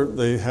before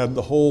they had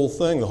the whole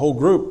thing, the whole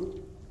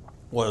group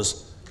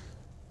was,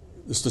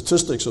 the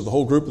statistics of the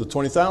whole group of the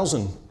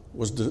 20,000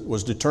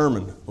 was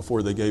determined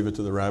before they gave it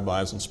to the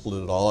rabbis and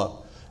split it all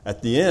up.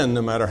 At the end,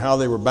 no matter how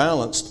they were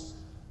balanced,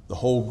 the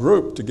whole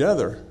group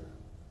together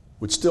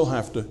would still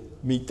have to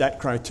meet that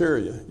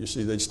criteria. You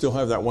see, they'd still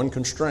have that one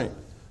constraint.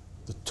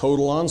 The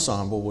total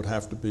ensemble would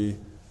have to be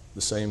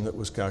the same that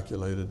was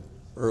calculated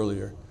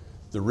earlier.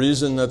 The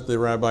reason that the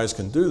rabbis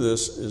can do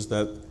this is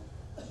that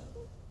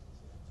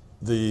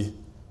the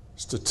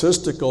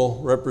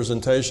statistical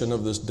representation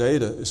of this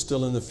data is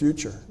still in the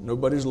future.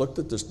 Nobody's looked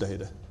at this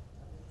data.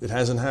 It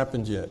hasn't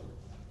happened yet.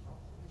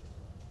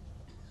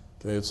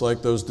 Okay, it's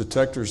like those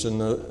detectors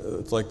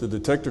it's like the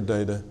detector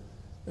data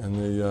and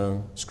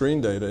the screen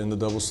data in the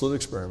double slit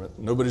experiment.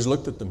 Nobody's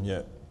looked at them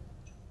yet.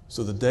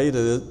 So the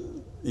data,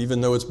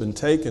 even though it's been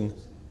taken,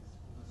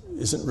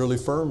 isn't really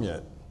firm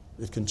yet.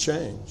 It can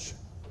change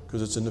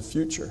because it's in the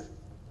future.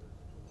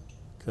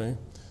 Okay,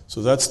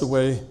 so that's the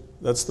way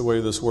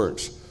this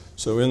works.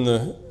 So in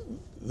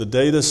the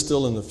data is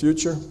still in the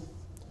future.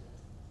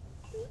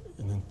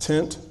 An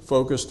intent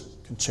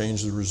focused can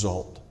change the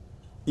result.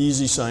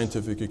 Easy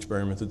scientific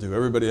experiment to do.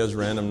 Everybody has a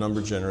random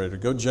number generator.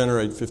 Go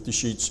generate 50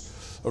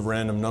 sheets of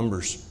random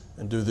numbers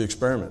and do the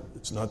experiment.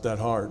 It's not that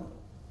hard.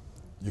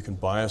 You can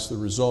bias the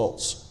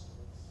results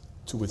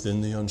to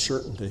within the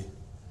uncertainty.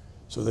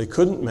 So they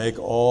couldn't make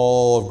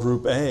all of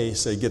group A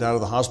say get out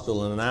of the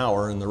hospital in an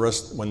hour and the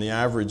rest when the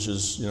average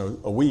is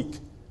a week.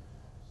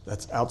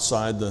 That's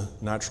outside the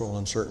natural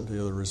uncertainty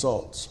of the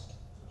results.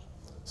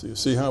 So you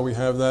see how we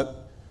have that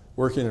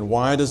working, and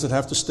why does it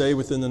have to stay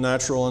within the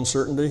natural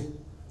uncertainty?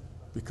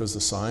 Because the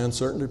psi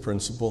uncertainty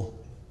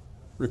principle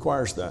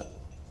requires that.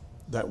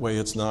 That way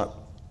it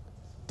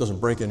doesn't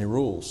break any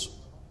rules.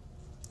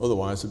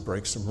 Otherwise it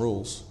breaks some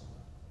rules.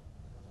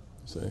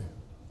 See?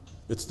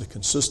 It's the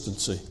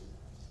consistency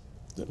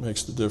that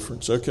makes the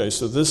difference. Okay,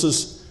 so this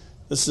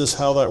is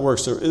how that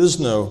works. There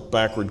is no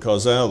backward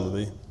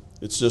causality.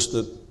 It's just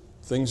that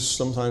things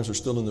sometimes are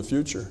still in the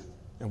future,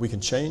 and we can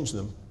change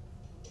them.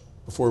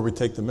 before we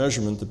take the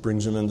measurement that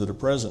brings him into the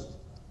present.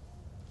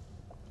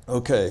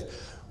 Okay,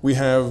 we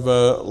have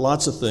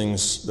lots of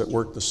things that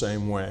work the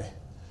same way.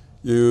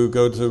 You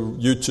go to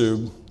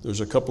YouTube,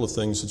 there's a couple of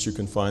things that you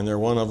can find there.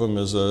 One of them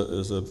is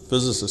a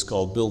physicist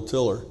called Bill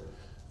Tiller.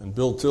 And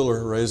Bill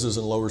Tiller raises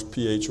and lowers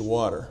pH of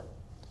water.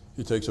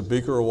 He takes a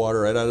beaker of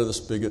water right out of the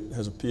spigot,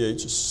 has a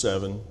pH of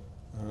 7.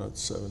 I don't know,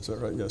 it's 7, is that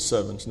right? Yeah,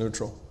 7, it's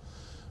neutral.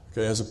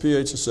 Okay, has a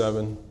pH of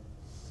 7,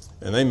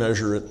 and they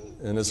measure it,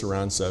 and it's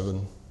around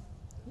 7,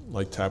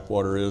 like tap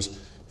water is.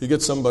 He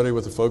gets somebody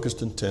with a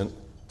focused intent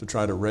to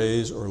try to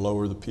raise or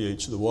lower the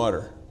pH of the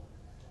water.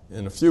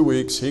 In a few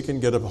weeks, he can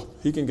get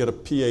a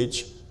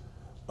pH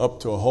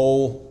up to a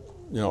whole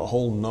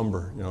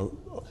number.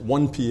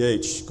 1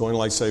 pH going,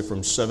 like, say,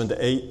 from 7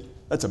 to 8.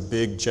 That's a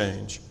big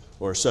change.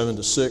 Or 7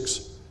 to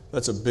 6.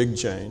 That's a big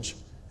change.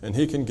 And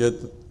he can get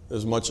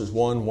as much as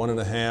 1,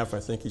 1.5. I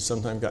think he's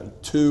sometimes gotten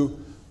 2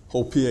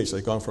 whole pH.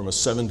 They've gone from a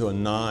 7 to a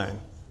 9,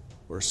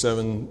 or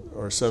 7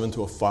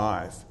 to a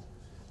 5,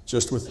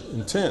 just with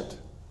intent.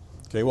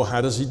 Okay, well,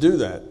 how does he do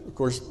that? Of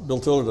course,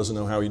 Bill Tiller doesn't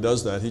know how he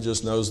does that. He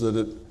just knows that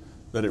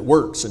it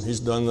works, and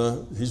he's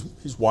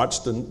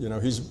watched,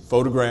 and he's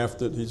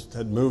photographed it. He's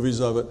had movies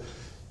of it.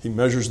 He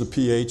measures the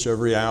pH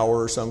every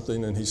hour or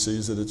something, and he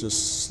sees that it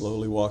just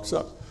slowly walks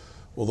up.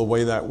 Well, the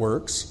way that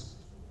works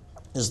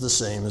is the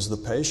same as the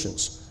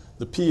patient's.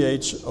 The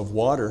pH of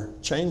water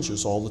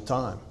changes all the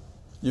time.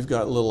 You've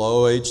got little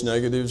OH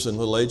negatives and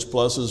little H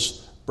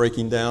pluses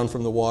breaking down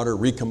from the water,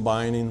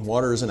 recombining.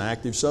 Water is an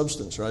active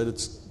substance, right?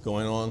 It's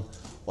going on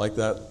like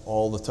that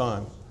all the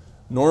time.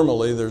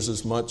 Normally, there's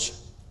as much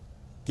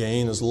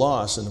gain as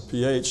loss in a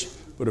pH,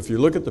 but if you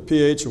look at the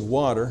pH of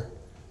water,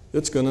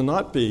 it's going to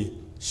not be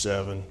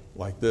 7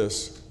 like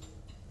this.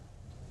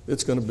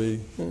 It's going to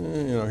be,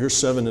 here's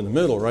 7 in the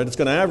middle, right? It's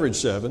going to average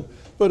 7,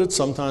 but it's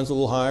sometimes a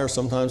little higher,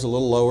 sometimes a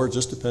little lower. It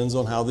just depends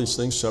on how these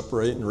things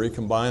separate and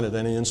recombine at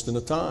any instant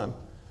of time.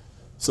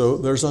 So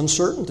there's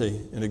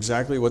uncertainty in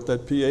exactly what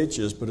that pH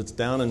is, but it's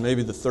down in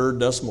maybe the 3rd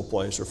decimal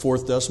place or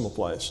 4th decimal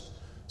place.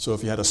 So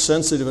if you had a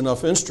sensitive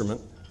enough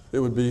instrument, it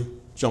would be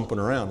jumping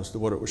around as to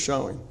what it was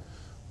showing.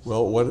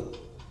 Well, what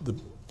the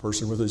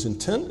person with his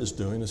intent is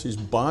doing is he's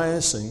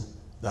biasing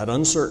that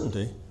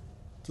uncertainty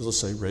to, let's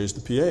say, raise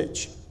the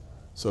pH.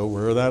 So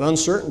where that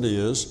uncertainty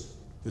is,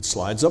 it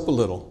slides up a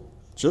little,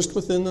 just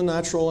within the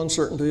natural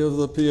uncertainty of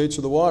the pH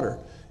of the water.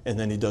 And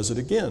then he does it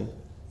again,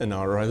 and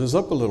now it rises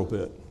up a little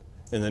bit.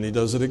 And then he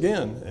does it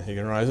again, and he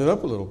can rise it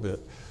up a little bit.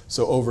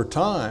 So over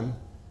time,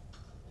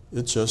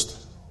 it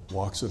just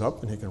walks it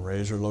up, and he can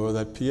raise or lower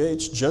that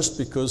pH just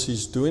because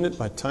he's doing it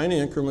by tiny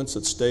increments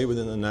that stay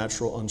within the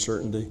natural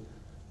uncertainty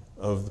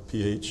of the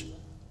pH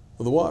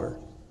of the water.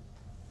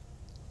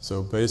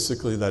 So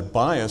basically, that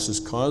bias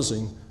is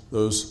causing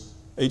those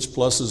H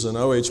pluses and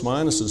OH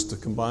minuses to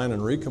combine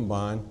and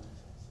recombine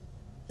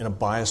in a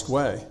biased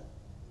way.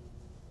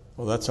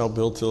 Well, that's how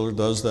Bill Tiller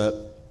does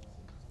that.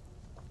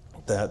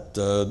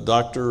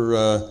 Dr.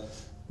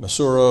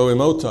 Masaru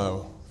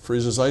Emoto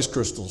freezes ice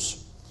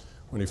crystals.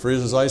 When he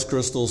freezes ice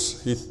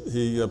crystals,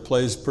 he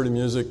plays pretty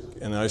music,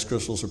 and the ice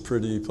crystals are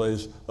pretty. He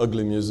plays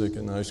ugly music,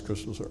 and the ice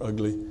crystals are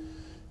ugly.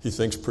 He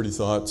thinks pretty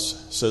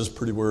thoughts, says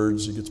pretty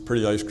words. He gets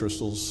pretty ice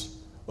crystals,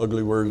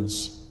 ugly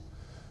words,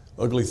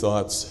 ugly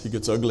thoughts. He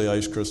gets ugly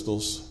ice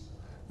crystals.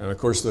 And, of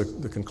course,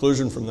 the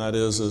conclusion from that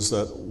is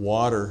that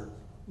water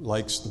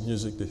likes the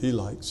music that he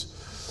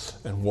likes.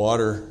 And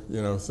water,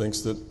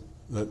 thinks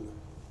that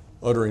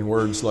uttering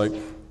words like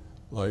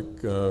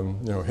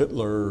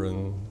Hitler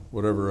and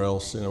whatever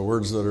else,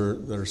 words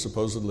that are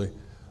supposedly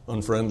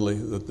unfriendly,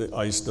 that the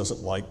ice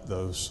doesn't like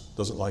those,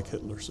 doesn't like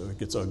Hitler, so it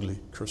gets ugly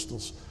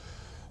crystals.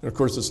 And of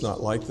course, it's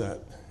not like that.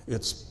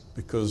 It's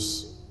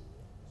because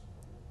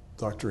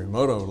Dr.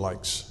 Emoto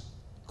likes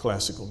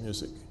classical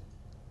music.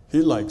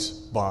 He likes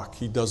Bach.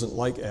 He doesn't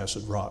like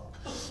acid rock.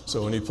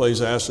 So when he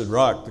plays acid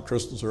rock, the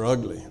crystals are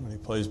ugly. When he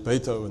plays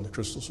Beethoven, the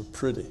crystals are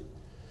pretty.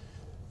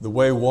 The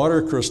way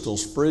water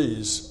crystals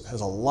freeze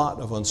has a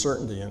lot of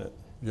uncertainty in it.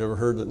 You ever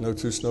heard that no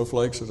 2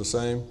 snowflakes are the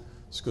same?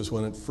 It's because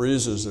when it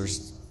freezes,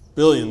 there's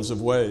billions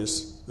of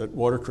ways that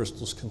water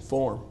crystals can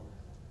form.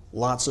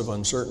 Lots of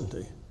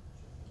uncertainty.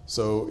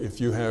 So if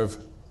you have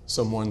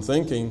someone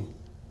thinking,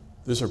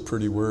 these are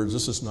pretty words,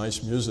 this is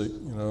nice music,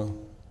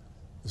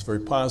 it's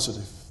very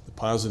positive. The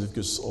positive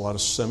gives a lot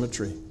of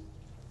symmetry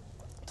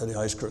to the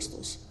ice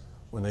crystals.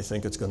 When they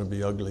think it's going to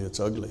be ugly, it's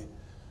ugly.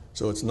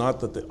 So it's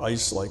not that the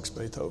ice likes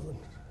Beethoven.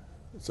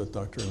 It's that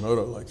Dr.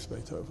 Emoto likes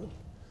Beethoven.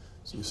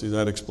 So you see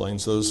that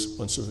explains those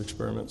bunch of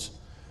experiments.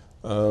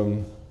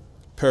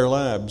 Pear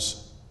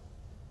Labs,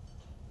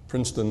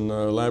 Princeton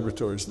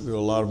laboratories do a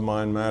lot of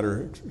mind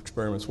matter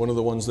experiments. One of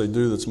the ones they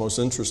do that's most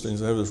interesting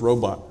is they have this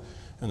robot.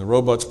 And the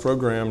robot's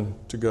programmed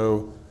to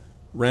go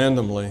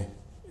randomly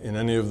in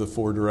any of the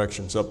 4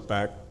 directions, up,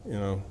 back,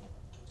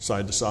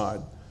 side to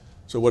side.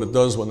 So what it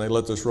does when they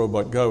let this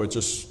robot go, it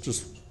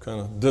just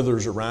kind of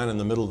dithers around in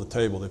the middle of the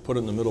table. They put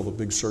it in the middle of a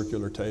big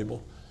circular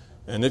table.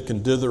 And it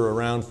can dither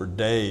around for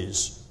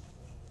days.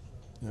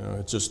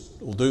 It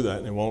just will do that,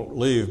 and it won't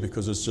leave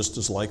because it's just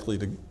as likely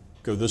to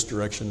go this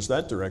direction is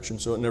that direction,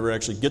 so it never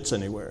actually gets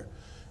anywhere.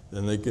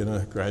 Then they get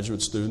a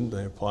graduate student,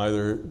 they apply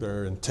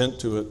their intent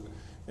to it,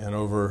 and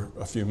over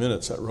a few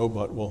minutes, that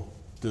robot will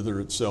dither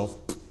itself,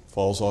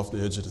 falls off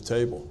the edge of the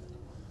table.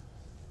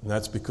 And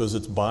that's because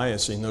it's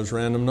biasing those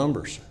random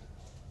numbers.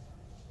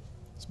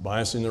 It's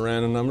biasing the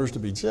random numbers to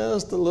be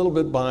just a little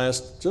bit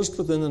biased, just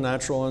within the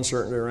natural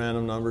uncertainty of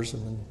random numbers,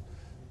 and then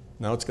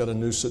now it's got a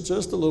new set,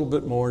 just a little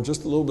bit more,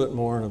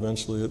 and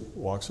eventually it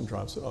walks and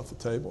drops it off the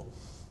table.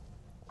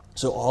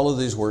 So all of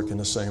these work in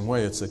the same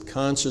way. It's that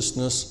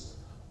consciousness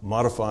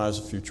modifies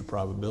a future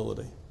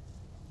probability.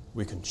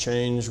 We can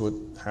change what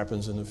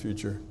happens in the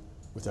future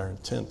with our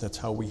intent. That's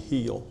how we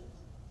heal.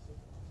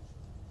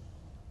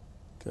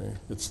 Okay,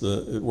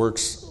 it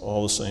works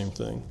all the same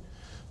thing.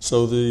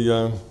 So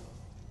the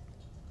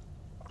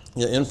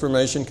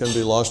information can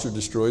be lost or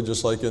destroyed,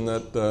 just like in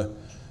that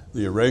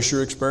the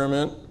erasure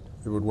experiment.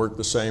 It would work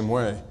the same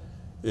way.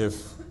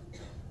 If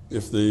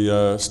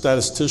the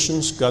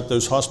statisticians got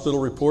those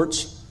hospital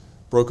reports,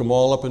 broke them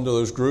all up into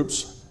those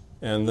groups,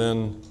 and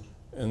then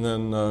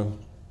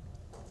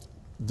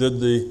did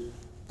the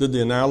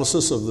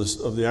analysis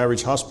of the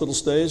average hospital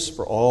stays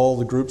for all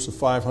the groups of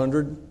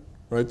 500,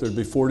 right? There'd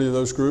be 40 of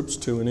those groups,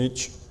 2 in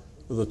each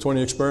of the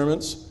 20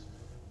 experiments.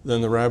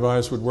 Then the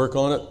rabbis would work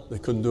on it. They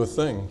couldn't do a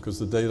thing because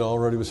the data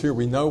already was here.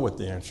 We know what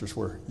the answers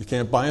were. You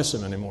can't bias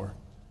them anymore.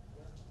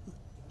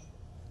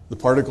 The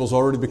particle's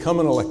already become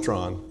an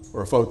electron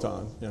or a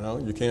photon.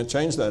 You can't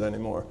change that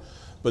anymore.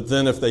 But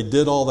then if they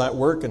did all that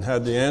work and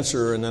had the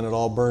answer and then it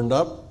all burned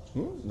up,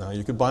 now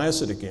you could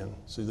bias it again.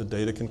 See, the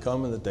data can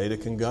come and the data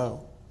can go.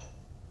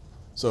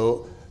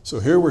 So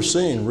here we're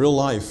seeing real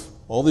life,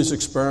 all these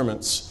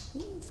experiments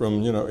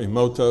from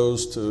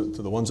Emoto's to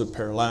the ones at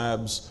Pear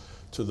Labs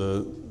to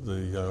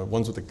the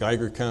ones with the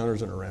Geiger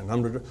counters and a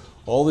random number.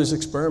 All these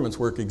experiments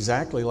work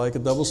exactly like a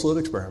double slit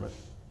experiment.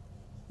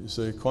 You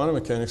see, quantum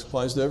mechanics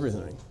applies to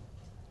everything,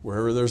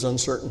 wherever there's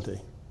uncertainty.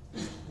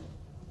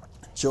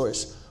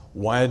 Joyce,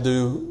 why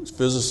do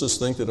physicists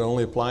think that it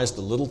only applies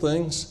to little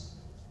things?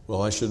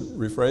 Well, I should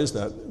rephrase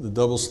that. The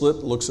double slit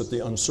looks at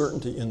the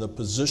uncertainty in the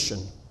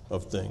position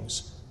of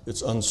things.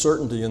 It's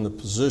uncertainty in the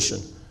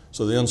position.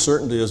 So the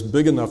uncertainty is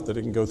big enough that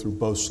it can go through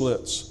both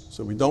slits.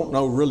 So we don't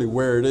know really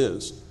where it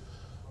is.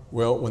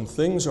 Well, when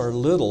things are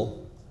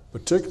little,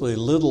 particularly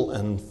little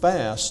and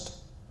fast,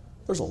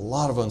 there's a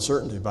lot of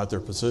uncertainty about their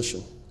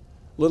position.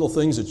 Little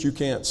things that you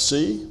can't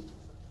see,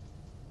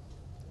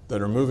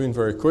 that are moving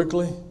very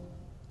quickly,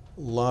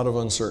 a lot of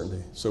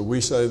uncertainty. So we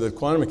say that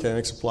quantum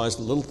mechanics applies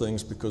to little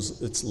things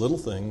because it's little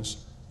things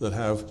that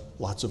have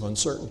lots of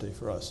uncertainty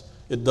for us.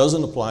 It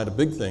doesn't apply to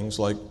big things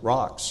like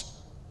rocks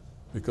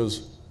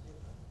because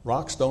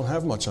rocks don't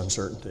have much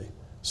uncertainty.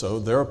 So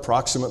they're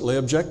approximately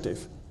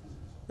objective.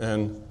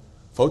 And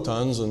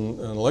photons and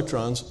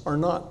electrons are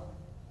not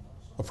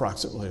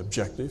approximately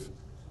objective.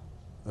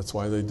 That's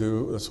why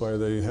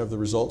they have the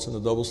results in the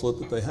double slit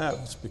that they have.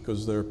 It's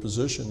because their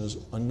position is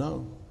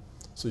unknown.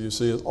 So you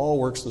see it all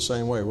works the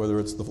same way, whether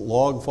it's the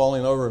log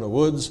falling over in the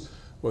woods,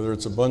 whether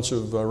it's a bunch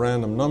of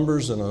random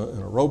numbers in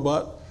a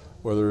robot,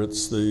 whether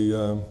it's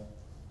the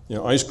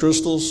ice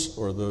crystals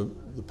or the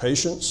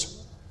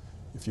patients.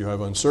 If you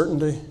have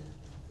uncertainty,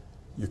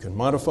 you can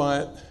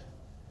modify it,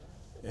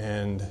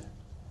 and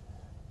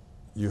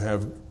you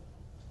have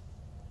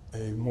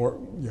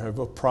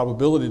a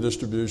probability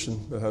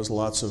distribution that has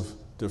lots of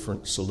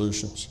different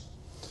solutions.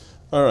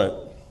 All right,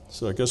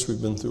 so I guess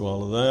we've been through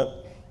all of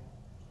that.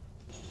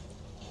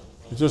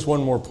 Just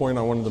one more point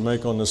I wanted to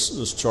make on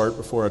this chart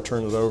before I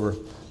turn it over,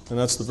 and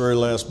that's the very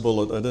last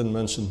bullet. I didn't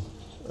mention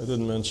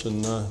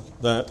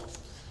that,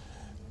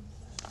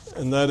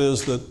 and that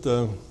is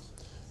that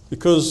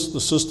because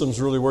the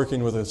system's really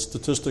working with a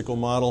statistical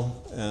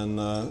model, and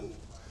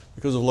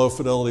because of low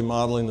fidelity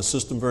modeling, the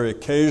system very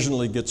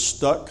occasionally gets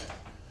stuck.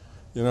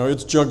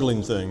 It's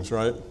juggling things,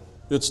 right?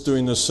 It's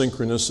doing this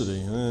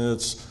synchronicity, and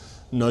it's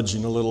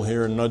nudging a little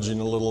here and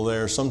nudging a little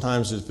there.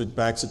 Sometimes if it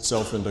backs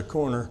itself into a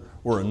corner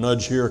or a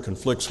nudge here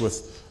conflicts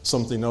with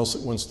something else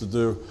it wants to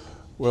do,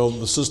 well,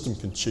 the system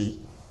can cheat.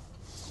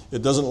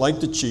 It doesn't like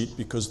to cheat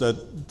because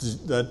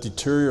that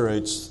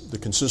deteriorates the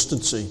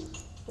consistency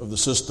of the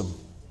system.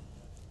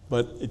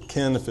 But it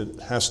can if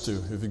it has to,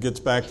 if it gets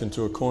backed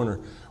into a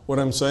corner. What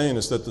I'm saying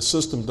is that the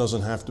system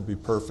doesn't have to be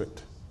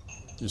perfect.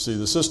 You see,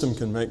 the system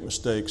can make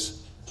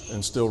mistakes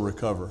and still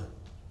recover.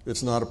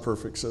 It's not a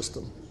perfect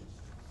system.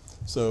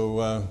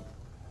 So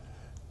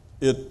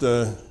it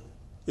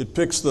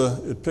picks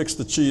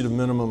the cheat of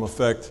minimum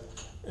effect,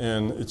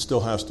 and it still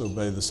has to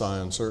obey the psi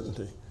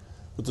uncertainty.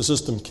 But the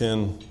system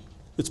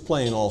it's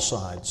playing all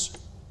sides,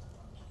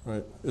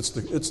 right? It's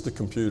the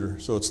computer.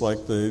 So it's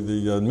like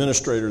the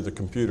administrator of the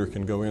computer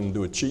can go in and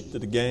do a cheat to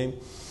the game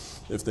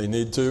if they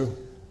need to,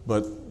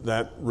 but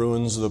that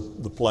ruins the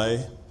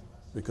play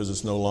because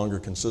it's no longer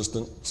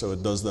consistent. So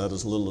it does that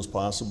as little as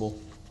possible,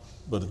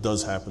 but it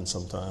does happen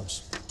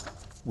sometimes.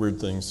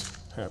 Weird things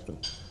happen.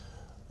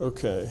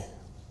 Okay.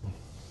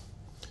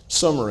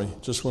 Summary.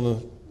 Just want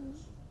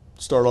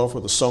to start off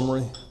with a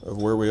summary of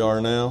where we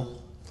are now.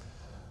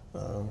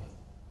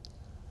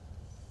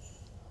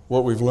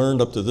 What we've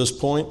learned up to this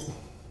point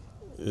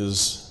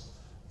is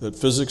that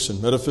physics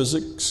and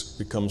metaphysics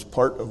becomes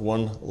part of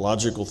one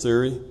logical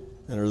theory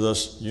and are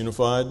thus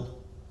unified.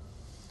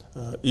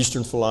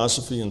 Eastern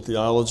philosophy and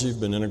theology have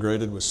been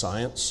integrated with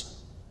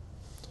science.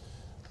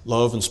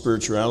 Love and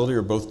spirituality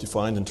are both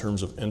defined in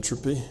terms of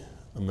entropy,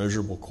 a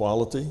measurable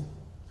quality.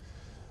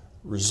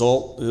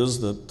 Result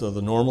is that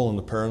the normal and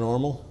the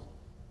paranormal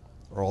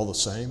are all the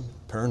same.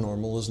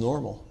 Paranormal is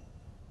normal.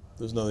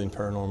 There's nothing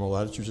paranormal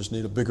about it. You just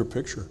need a bigger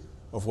picture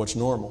of what's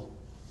normal.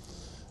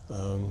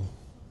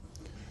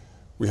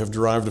 We have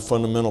derived a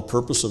fundamental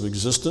purpose of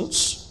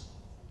existence,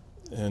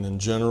 and in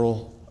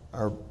general,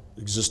 our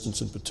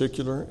existence in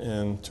particular,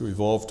 and to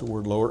evolve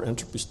toward lower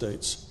entropy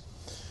states.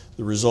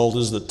 The result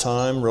is that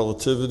time,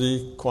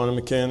 relativity, quantum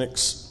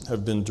mechanics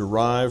have been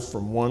derived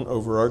from one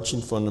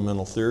overarching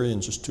fundamental theory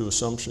and just two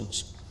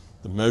assumptions.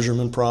 The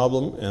measurement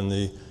problem and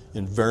the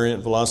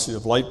invariant velocity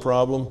of light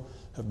problem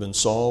have been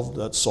solved.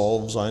 That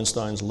solves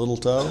Einstein's little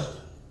toe.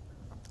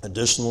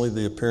 Additionally,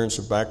 the appearance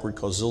of backward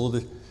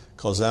causality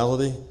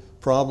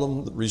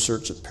problem, the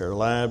research at Pear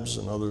Labs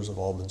and others have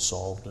all been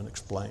solved and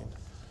explained.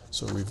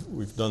 So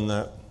we've done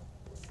that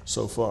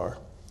so far.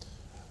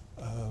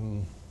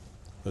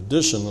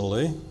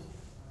 Additionally,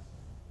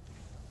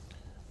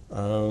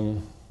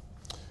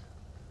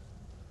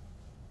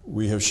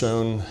 we have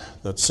shown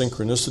that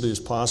synchronicity is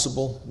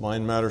possible.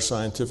 Mind-matter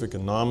scientific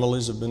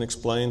anomalies have been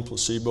explained,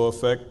 placebo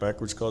effect,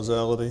 backwards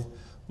causality,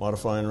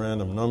 modifying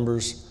random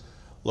numbers.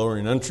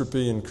 Lowering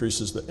entropy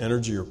increases the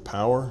energy or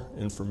power,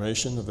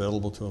 information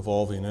available to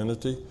evolving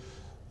entity.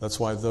 That's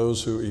why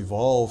those who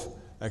evolve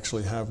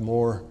actually have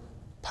more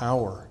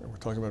power. And we're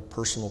talking about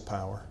personal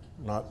power,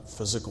 not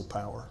physical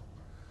power.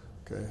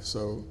 Okay,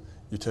 so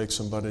you take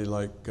somebody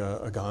like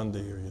a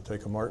Gandhi, or you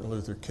take a Martin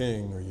Luther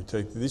King, or you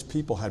take, these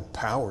people had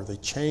power. They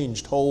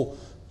changed whole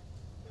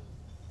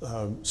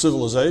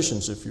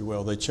civilizations, if you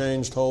will. They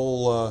changed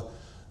whole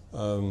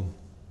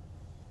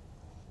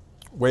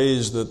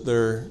ways that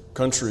their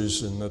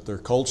countries and that their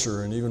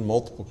culture, and even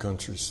multiple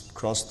countries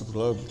across the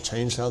globe,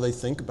 changed how they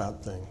think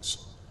about things.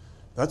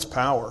 That's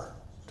power,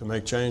 to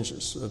make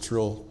changes. That's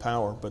real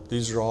power. But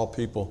these are all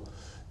people,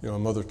 you know,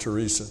 Mother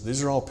Teresa,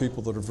 these are all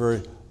people that are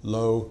very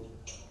low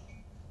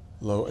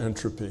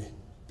entropy.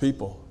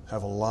 People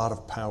have a lot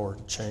of power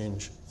to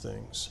change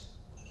things.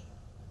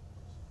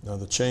 Now,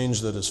 the change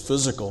that is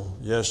physical,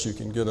 yes, you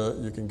can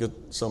get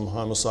some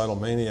homicidal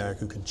maniac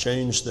who can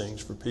change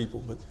things for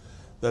people, but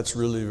that's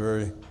really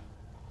very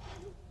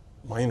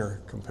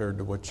minor compared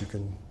to what you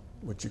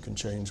can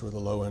change with a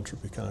low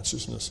entropy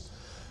consciousness.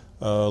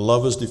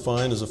 Love is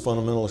defined as a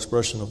fundamental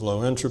expression of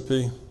low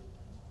entropy.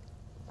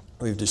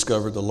 We've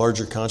discovered the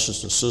larger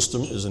consciousness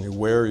system is an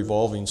aware,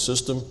 evolving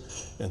system,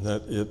 and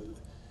that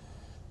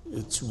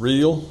it's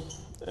real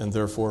and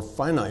therefore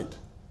finite.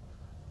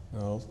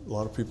 Now, a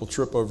lot of people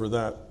trip over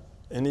that.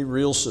 Any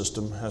real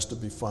system has to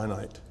be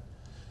finite.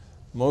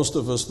 Most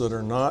of us that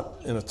are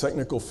not in a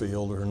technical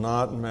field, or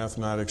not in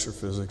mathematics or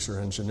physics or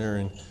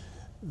engineering,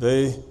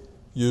 they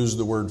use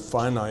the word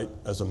finite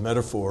as a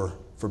metaphor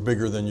for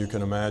bigger than you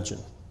can imagine.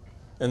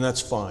 And that's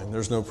fine.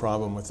 There's no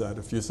problem with that.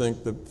 If you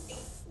think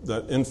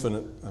that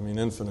infinite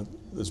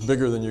is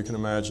bigger than you can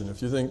imagine,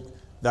 if you think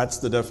that's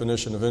the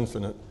definition of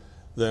infinite,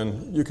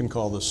 then you can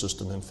call this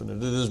system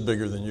infinite. It is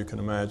bigger than you can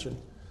imagine.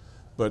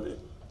 But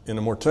in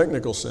a more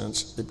technical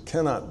sense, it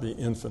cannot be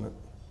infinite,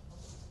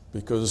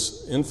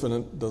 because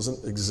infinite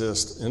doesn't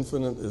exist.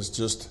 Infinite is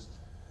just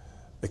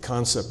a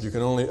concept. You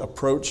can only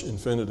approach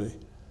infinity.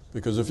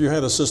 Because if you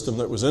had a system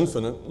that was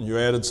infinite and you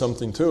added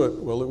something to it,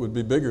 well, it would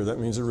be bigger. That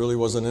means it really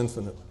wasn't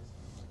infinite.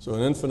 So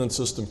an infinite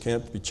system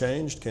can't be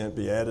changed, can't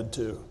be added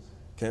to,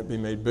 can't be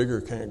made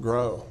bigger, can't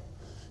grow.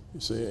 You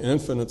see, an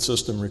infinite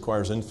system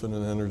requires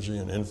infinite energy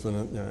and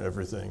infinite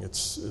everything.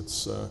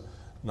 It's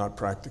not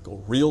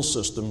practical. Real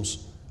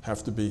systems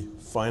have to be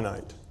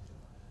finite.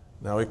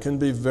 Now, it can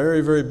be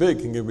very, very big.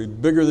 It can be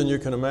bigger than you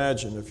can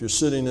imagine. If you're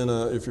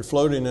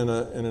floating in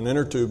an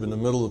inner tube in the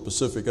middle of the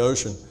Pacific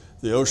Ocean,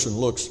 the ocean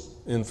looks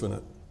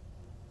infinite.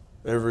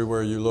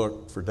 Everywhere you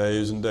look, for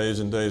days and days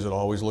and days, it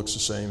always looks the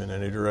same in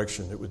any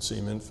direction. It would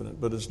seem infinite,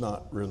 but it's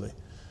not really.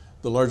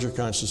 The larger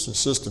consciousness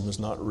system is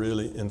not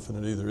really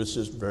infinite either. It's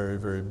just very,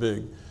 very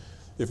big.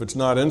 If it's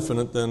not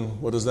infinite, then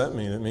what does that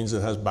mean? It means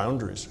it has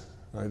boundaries,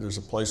 right? There's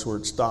a place where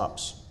it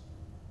stops.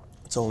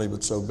 It's only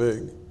but so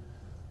big.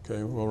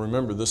 Okay, well,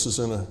 remember, this is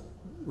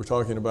we're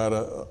talking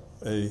about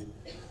a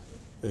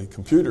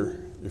computer,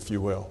 if you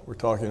will. We're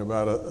talking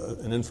about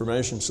an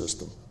information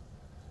system.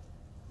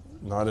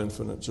 Not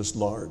infinite, just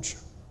large.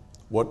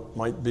 What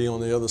might be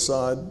on the other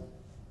side?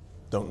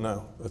 Don't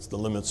know. That's the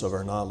limits of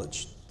our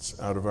knowledge. It's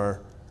out of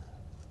our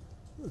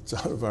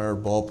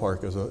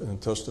ballpark as an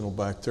intestinal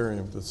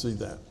bacterium to see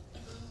that,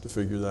 to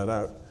figure that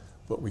out.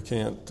 But we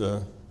can't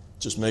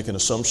just make an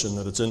assumption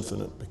that it's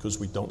infinite, because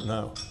we don't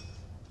know.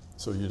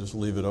 So you just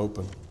leave it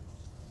open.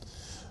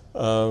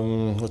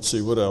 Let's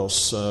see, what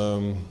else?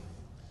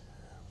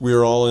 We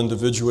are all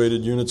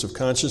individuated units of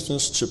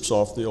consciousness, chips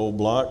off the old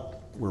block.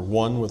 We're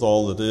one with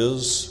all that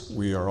is.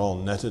 We are all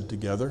netted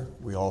together.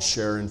 We all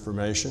share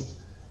information.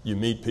 You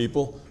meet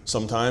people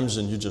sometimes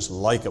and you just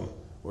like them,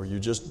 or you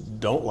just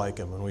don't like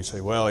them. And we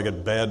say, well, I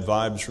get bad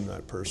vibes from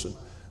that person.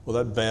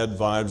 Well, that bad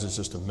vibes is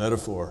just a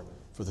metaphor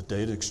for the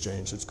data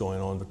exchange that's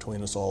going on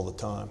between us all the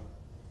time.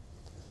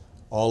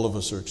 All of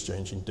us are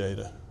exchanging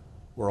data.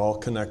 We're all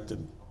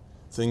connected.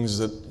 Things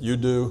that you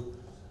do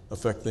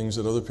affect things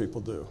that other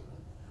people do.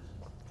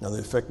 Now, the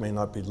effect may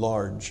not be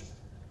large,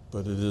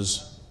 but it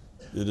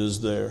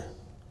is there.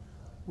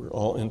 We're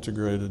all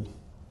integrated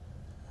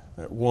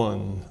at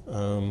one.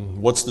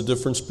 What's the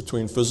difference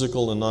between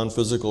physical and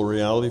non-physical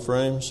reality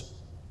frames?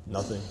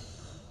 Nothing.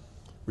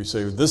 We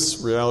say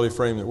this reality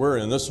frame that we're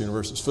in, this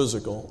universe, is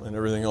physical, and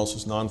everything else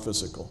is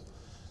non-physical.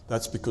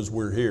 That's because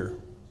we're here.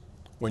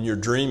 When you're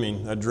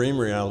dreaming, that dream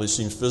reality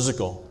seems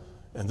physical,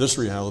 and this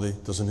reality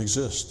doesn't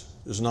exist.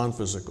 It's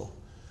non-physical.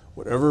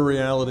 Whatever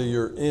reality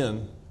you're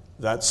in,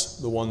 that's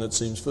the one that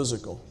seems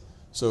physical.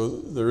 So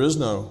there is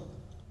no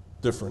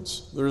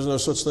difference. There is no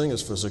such thing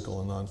as physical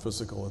and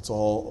non-physical. It's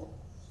all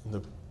in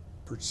the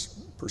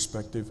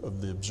perspective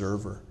of the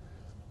observer.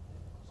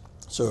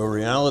 So a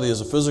reality is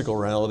a physical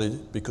reality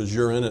because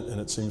you're in it and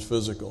it seems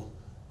physical.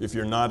 If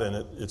you're not in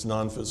it, it's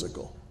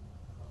non-physical.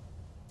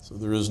 So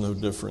there is no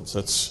difference.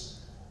 That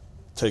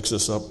takes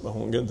us up, I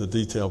won't get into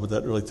detail, but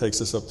that really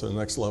takes us up to the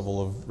next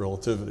level of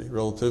relativity.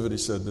 Relativity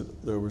said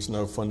that there was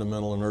no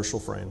fundamental inertial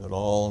frame, that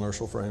all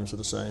inertial frames are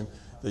the same.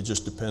 They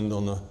just depend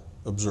on the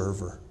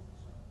observer.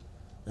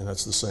 And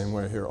that's the same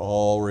way here.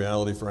 All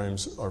reality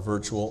frames are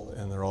virtual,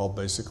 and they're all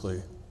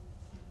basically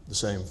the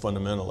same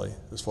fundamentally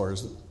as far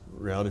as the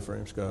reality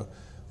frames go.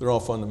 They're all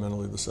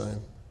fundamentally the same.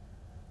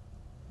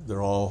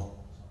 They're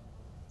all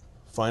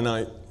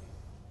finite,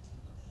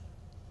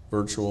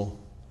 virtual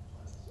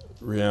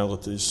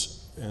realities,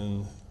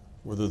 and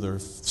whether they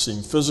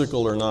seem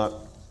physical or not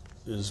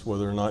is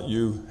whether or not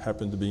you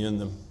happen to be in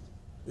them,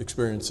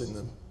 experiencing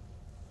them.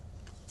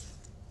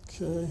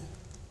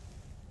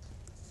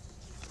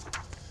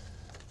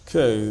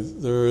 Okay,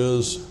 there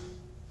is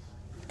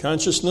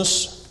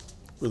consciousness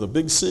with a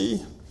big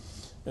C,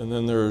 and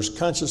then there's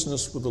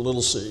consciousness with a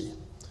little c.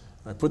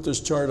 I put this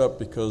chart up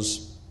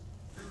because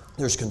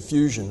there's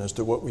confusion as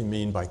to what we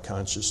mean by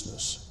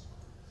consciousness.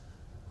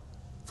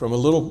 From a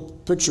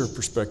little picture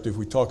perspective,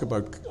 we talk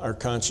about our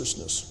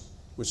consciousness,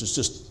 which is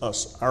just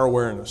us, our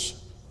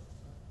awareness.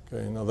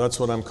 Okay, now that's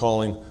what I'm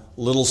calling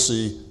little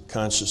c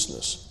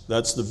consciousness.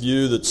 That's the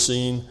view that's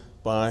seen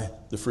by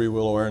the free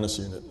will awareness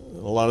unit. And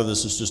a lot of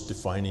this is just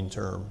defining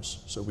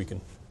terms. So we can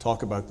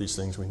talk about these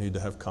things, we need to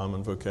have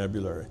common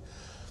vocabulary.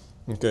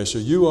 Okay, so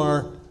you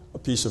are a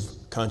piece of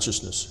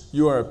consciousness.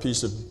 You are a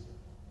piece of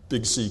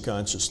big C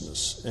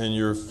consciousness. And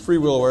your free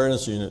will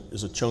awareness unit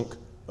is a chunk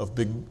of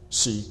big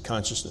C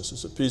consciousness.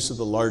 It's a piece of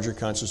the larger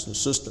consciousness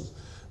system.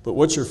 But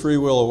what's your free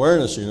will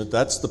awareness unit?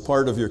 That's the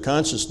part of your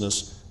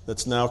consciousness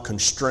that's now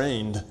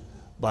constrained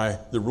by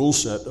the rule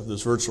set of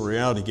this virtual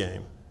reality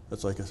game.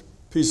 That's like a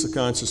piece of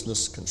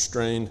consciousness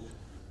constrained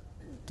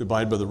to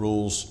abide by the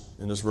rules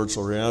in this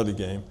virtual reality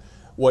game.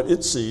 What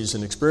it sees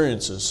and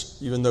experiences,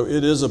 even though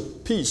it is a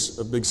piece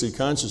of big C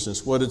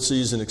consciousness, what it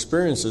sees and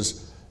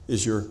experiences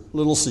is your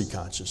little c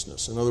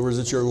consciousness. In other words,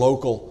 it's your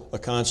local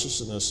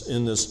consciousness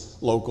in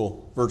this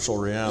local virtual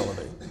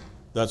reality.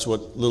 That's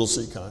what little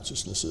c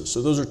consciousness is.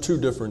 So those are two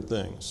different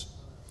things.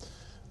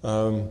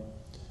 Your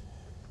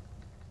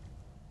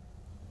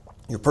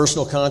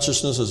personal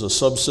consciousness is a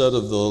subset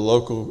of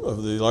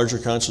the larger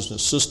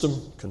consciousness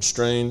system,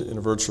 constrained in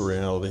a virtual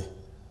reality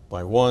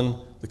by one,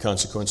 the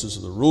consequences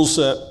of the rule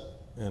set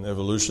and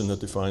evolution that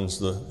defines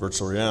the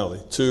virtual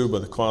reality. Two, by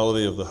the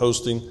quality of the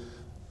hosting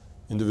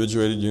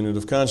individuated unit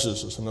of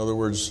consciousness. In other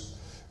words,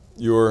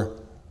 your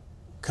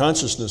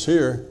consciousness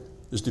here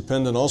is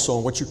dependent also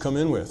on what you come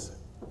in with.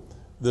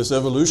 This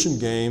evolution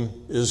game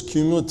is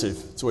cumulative.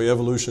 It's the way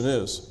evolution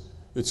is.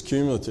 It's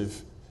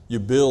cumulative. You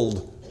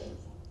build,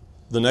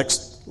 the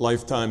next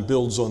lifetime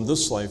builds on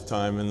this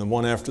lifetime, and the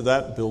one after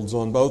that builds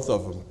on both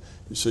of them.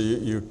 So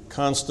you're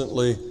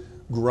constantly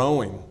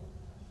growing,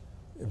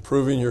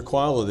 improving your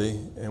quality,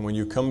 and when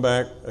you come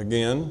back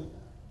again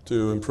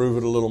to improve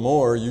it a little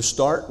more, you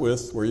start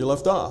with where you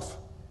left off.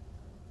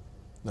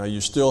 Now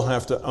you still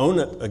have to own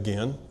it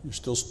again. You're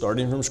still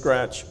starting from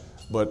scratch,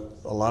 but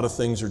a lot of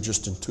things are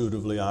just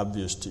intuitively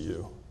obvious to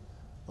you.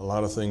 A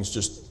lot of things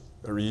just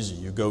are easy.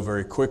 You go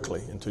very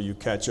quickly until you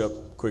catch up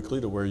quickly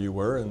to where you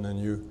were, and then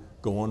you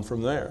go on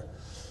from there.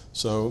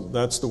 So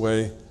that's the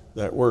way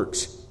that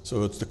works.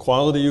 So it's the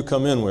quality you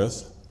come in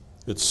with,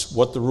 it's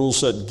what the rule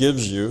set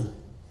gives you,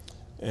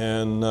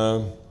 and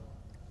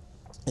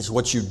it's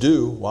what you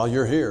do while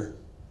you're here,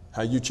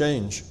 how you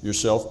change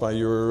yourself by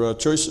your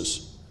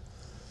choices.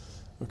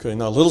 Okay,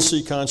 now little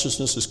c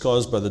consciousness is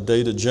caused by the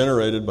data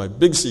generated by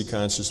big C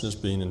consciousness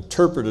being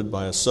interpreted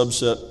by a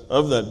subset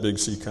of that big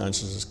C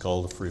consciousness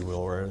called the free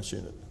will awareness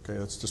unit. Okay,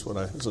 that's just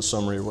it's a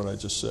summary of what I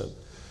just said.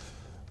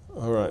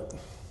 All right.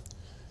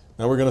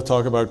 Now we're going to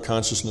talk about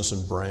consciousness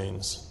and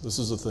brains. This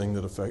is the thing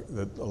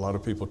that a lot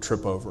of people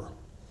trip over.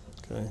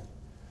 Okay.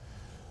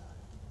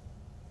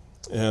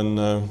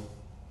 And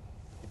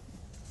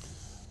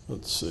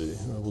let's see,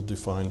 we'll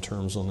define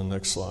terms on the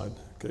next slide.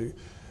 Okay.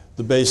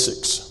 the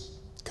basics.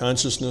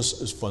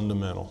 Consciousness is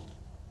fundamental.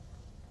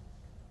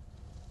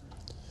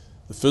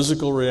 The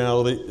physical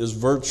reality is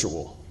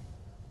virtual.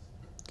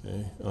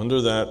 Okay?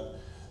 Under that,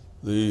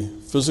 the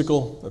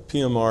physical,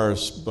 PMR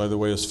is, by the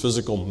way, is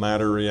physical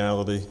matter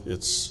reality.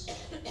 It's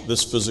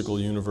this physical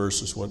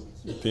universe is what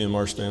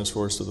PMR stands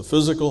for. So the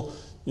physical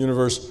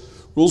universe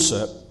rule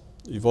set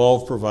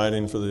evolved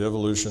providing for the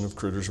evolution of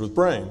critters with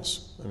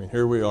brains. I mean,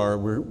 here we are,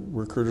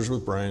 we're critters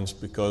with brains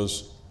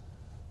because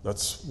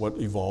that's what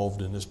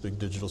evolved in this big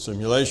digital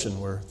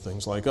simulation where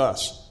things like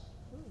us,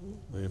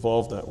 they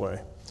evolved that way.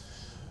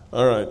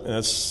 All right,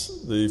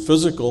 that's the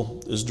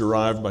physical is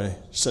derived by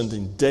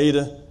sending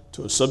data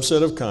to a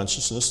subset of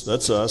consciousness,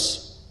 that's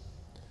us,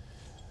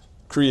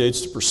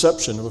 creates the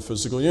perception of a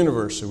physical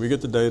universe. So we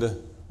get the data,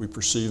 we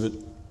perceive it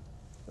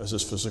as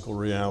this physical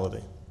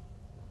reality.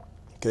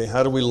 Okay,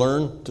 how do we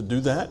learn to do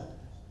that?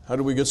 How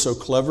do we get so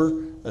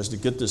clever as to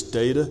get this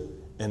data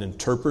and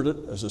interpret it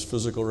as this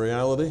physical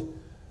reality?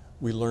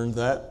 We learned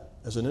that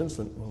as an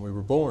infant when we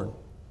were born.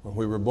 When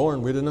we were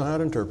born, we didn't know how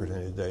to interpret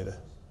any data.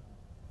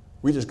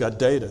 We just got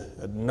data,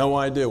 had no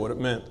idea what it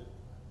meant.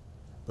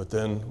 But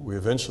then we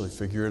eventually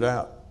figure it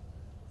out.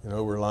 You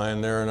know, we're lying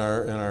there in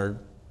our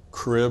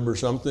crib or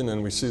something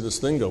and we see this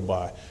thing go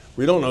by.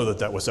 We don't know that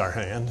that was our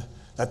hand.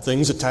 That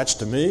thing's attached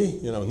to me?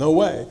 You know, no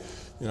way.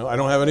 You know, I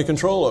don't have any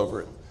control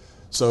over it.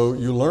 So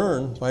you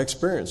learn by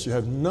experience. You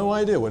have no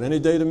idea what any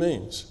data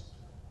means.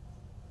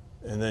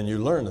 And then you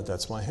learn that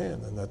that's my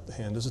hand and that the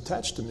hand is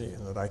attached to me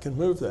and that I can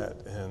move that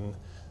and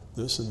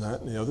this and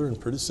that and the other. And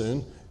pretty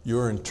soon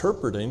you're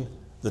interpreting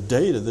the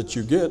data that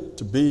you get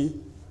to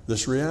be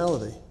this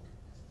reality.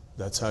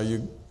 That's how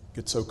you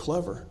get so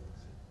clever,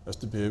 as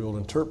to be able to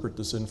interpret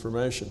this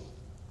information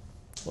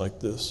like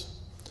this.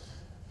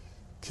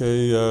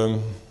 Okay,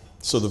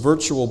 so the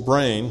virtual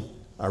brain,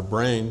 our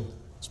brain,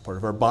 is part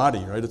of our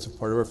body, right? It's a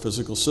part of our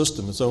physical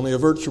system. It's only a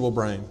virtual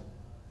brain.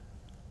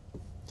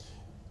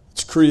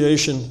 It's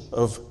creation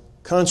of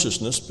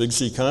consciousness, big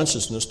C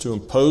consciousness, to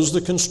impose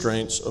the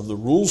constraints of the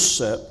rules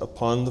set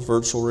upon the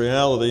virtual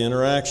reality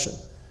interaction.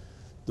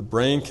 The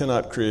brain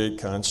cannot create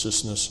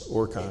consciousness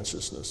or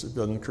consciousness. It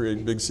doesn't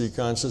create big C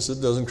consciousness.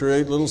 It doesn't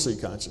create little c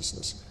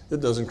consciousness.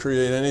 It doesn't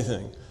create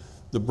anything.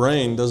 The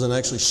brain doesn't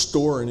actually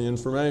store any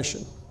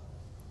information.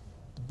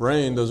 The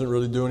brain doesn't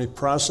really do any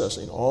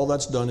processing. All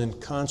that's done in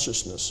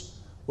consciousness.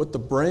 What the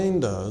brain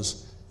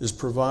does is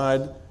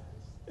provide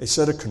a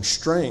set of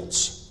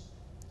constraints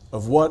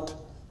of what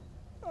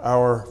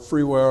our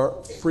free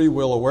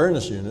will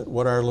awareness unit,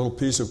 what our little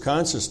piece of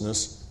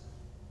consciousness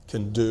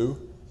can do,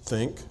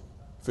 think,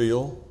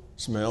 feel,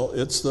 smell.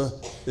 It's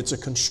a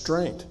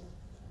constraint,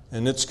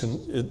 and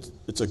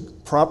it's a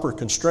proper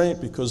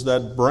constraint because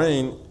that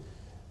brain,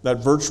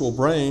 that virtual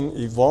brain,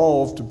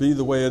 evolved to be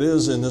the way it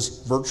is in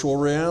this virtual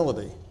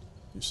reality.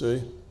 You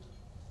see,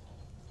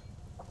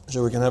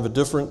 so we can have a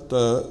different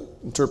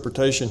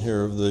interpretation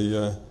here of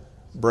the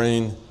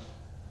brain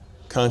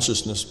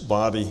consciousness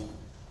body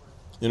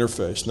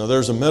interface. Now,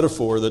 there's a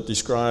metaphor that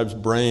describes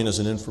brain as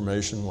an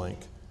information link.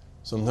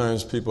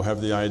 Sometimes people have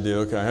the idea,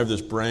 okay, I have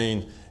this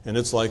brain, and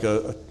it's like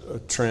a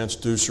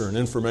transducer, an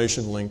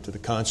information link to the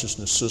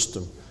consciousness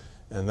system,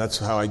 and that's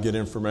how I get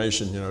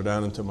information,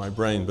 down into my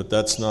brain. But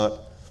that's not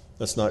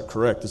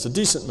correct. It's a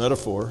decent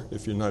metaphor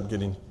if you're not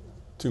getting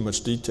too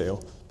much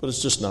detail, but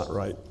it's just not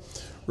right.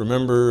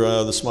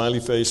 Remember the smiley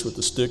face with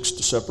the sticks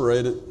to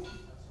separate it?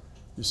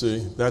 You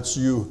see, that's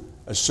you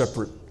as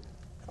separate.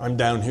 I'm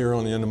down here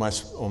on the end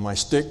of my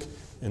stick,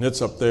 and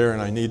it's up there,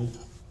 and I need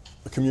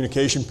a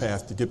communication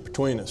path to get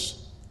between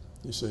us.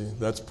 You see,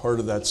 that's part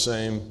of that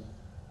same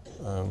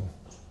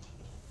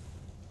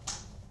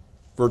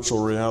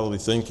virtual reality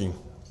thinking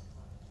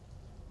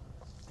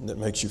that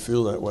makes you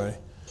feel that way.